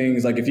 Those 2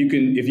 things. Like if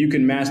you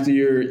can master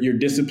your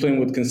discipline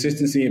with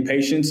consistency and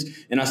patience,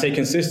 and I say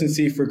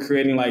consistency for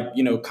creating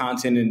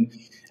content and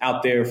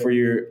out there for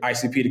your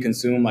ICP to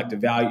consume, like the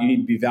value, you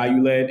need to be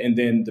value led. And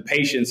then the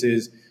patience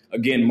is,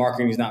 again,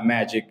 marketing is not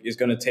magic. It's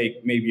going to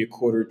take maybe a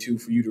quarter or 2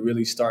 for you to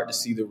really start to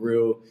see the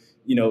real,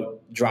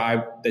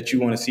 drive that you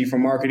want to see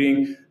from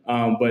marketing.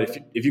 But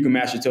if you can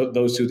master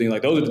those 2 things,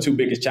 those are the 2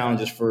 biggest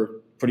challenges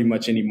for pretty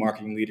much any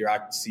marketing leader I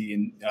can see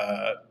in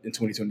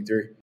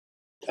 2023.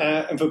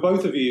 And for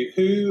both of you,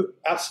 you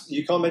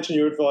can't mention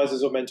your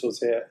advisors or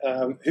mentors here.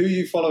 Who are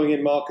you following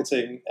in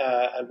marketing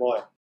and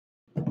why?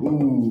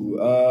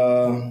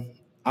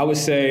 I would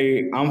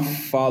say I'm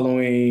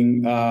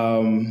following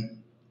Mark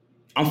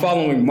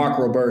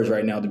Roberge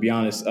right now, to be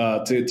honest,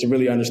 to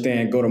really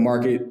understand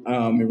go-to-market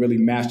and really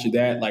master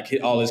that,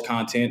 hit all his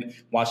content,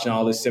 watching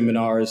all his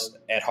seminars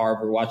at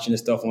Harvard, watching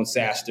his stuff on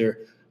SaaStr,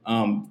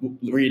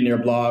 reading their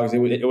blogs.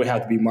 It would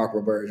have to be Mark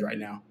Roberge right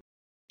now.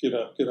 Good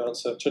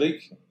answer.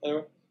 Shalik?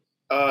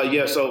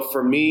 Yeah, so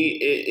for me,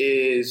 it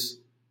is,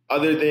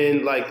 other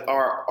than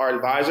our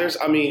advisors,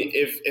 I mean,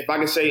 if I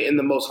can say in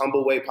the most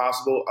humble way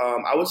possible,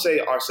 I would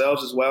say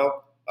ourselves as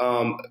well.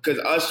 Because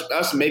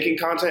us making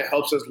content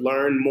helps us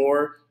learn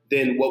more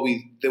than what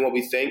we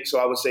think. So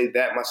I would say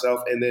that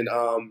myself. And then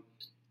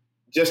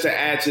just to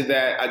add to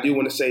that, I do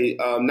want to say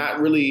not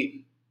really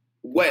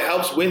what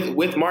helps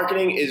with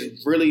marketing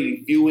is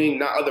really viewing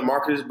not other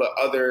marketers but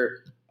other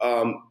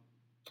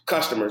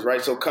customers,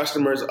 right? So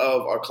customers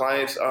of our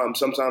clients.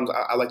 Sometimes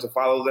I like to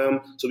follow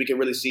them so we can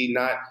really see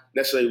not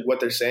necessarily what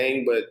they're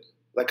saying, but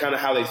kind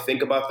of how they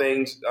think about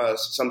things.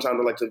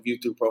 Sometimes I like to view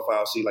through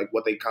profiles, see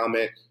what they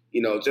comment.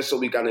 Just so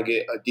we kind of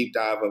get a deep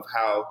dive of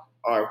how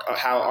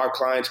our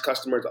clients,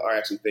 customers are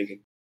actually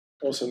thinking.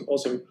 Awesome.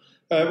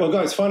 Well,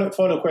 guys,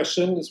 final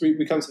question as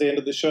we come to the end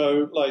of the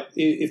show.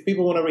 If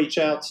people want to reach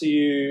out to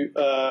you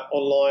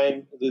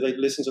online, they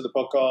listen to the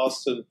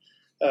podcast and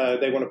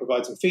they want to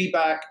provide some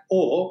feedback,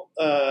 or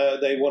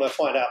they want to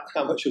find out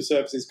how much your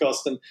services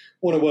cost and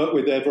want to work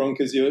with everyone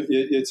because you're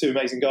 2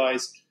 amazing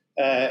guys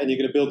and you're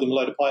going to build them a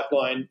load of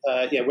pipeline.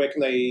 Where can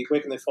they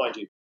find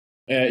you?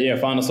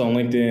 Find us on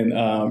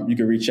LinkedIn. You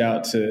can reach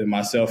out to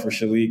myself or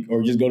Shalik,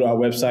 or just go to our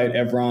website,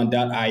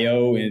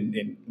 evron.io,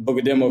 and book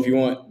a demo if you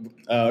want.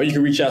 Or you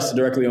can reach out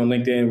directly on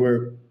LinkedIn.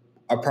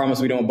 I promise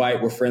we don't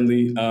bite. We're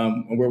friendly,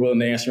 and we're willing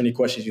to answer any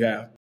questions you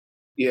have.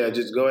 Yeah,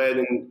 just go ahead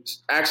and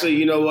actually,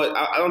 you know what?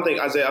 I don't think,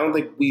 Isaiah, I don't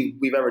think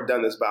we've ever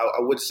done this, but I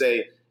would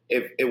say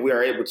if we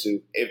are able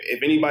to,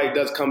 if anybody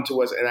does come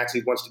to us and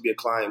actually wants to be a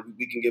client,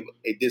 we can give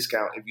a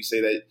discount if you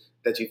say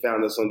that you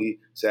found us on the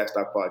SaaS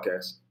Talk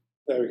podcast.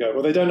 There we go.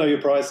 Well, they don't know your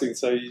pricing,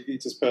 so you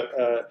just bake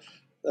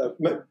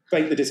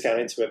the discount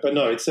into it. But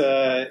no, it's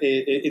a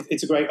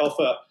great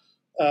offer.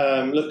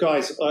 Look,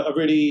 guys, I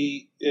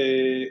really,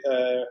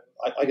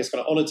 I guess,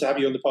 kind of honored to have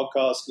you on the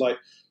podcast.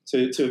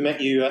 To have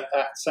met you at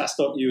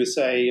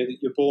SaaS.USA.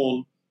 You're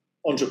born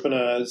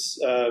entrepreneurs.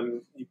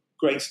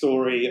 Great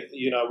story.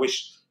 I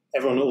wish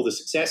everyone all the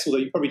success. Although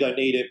you probably don't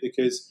need it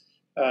because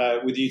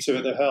with you 2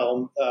 at the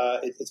helm,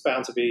 it's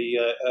bound to be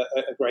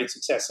a great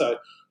success. So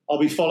I'll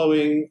be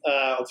following.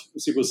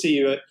 Obviously, we'll see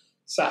you at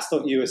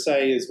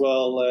SaaS.USA as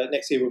well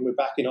next year when we're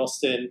back in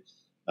Austin.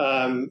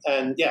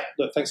 And yeah,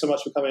 look, thanks so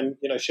much for coming,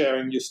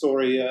 sharing your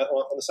story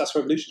on the SaaS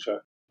Revolution show.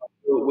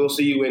 We'll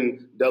see you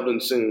in Dublin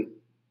soon.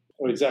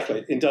 Well,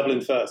 exactly. In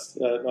Dublin first.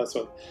 Nice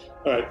one.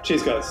 All right.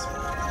 Cheers, guys.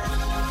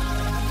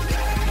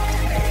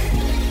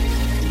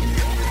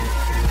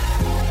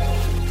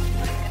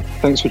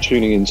 Thanks for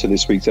tuning in to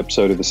this week's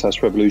episode of the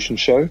SaaS Revolution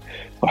show.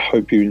 I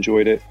hope you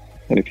enjoyed it.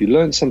 And if you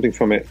learned something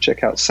from it,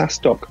 check out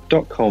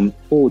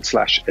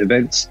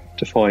sasdoc.com/events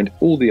to find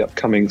all the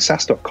upcoming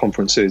SaaSdoc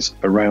conferences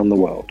around the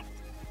world.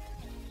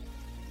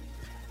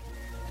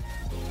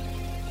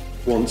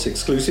 Want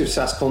exclusive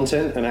SaaS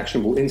content and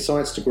actionable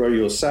insights to grow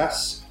your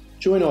SaaS?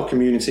 Join our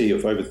community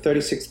of over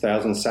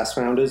 36,000 SaaS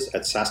founders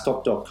at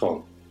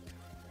sasdoc.com.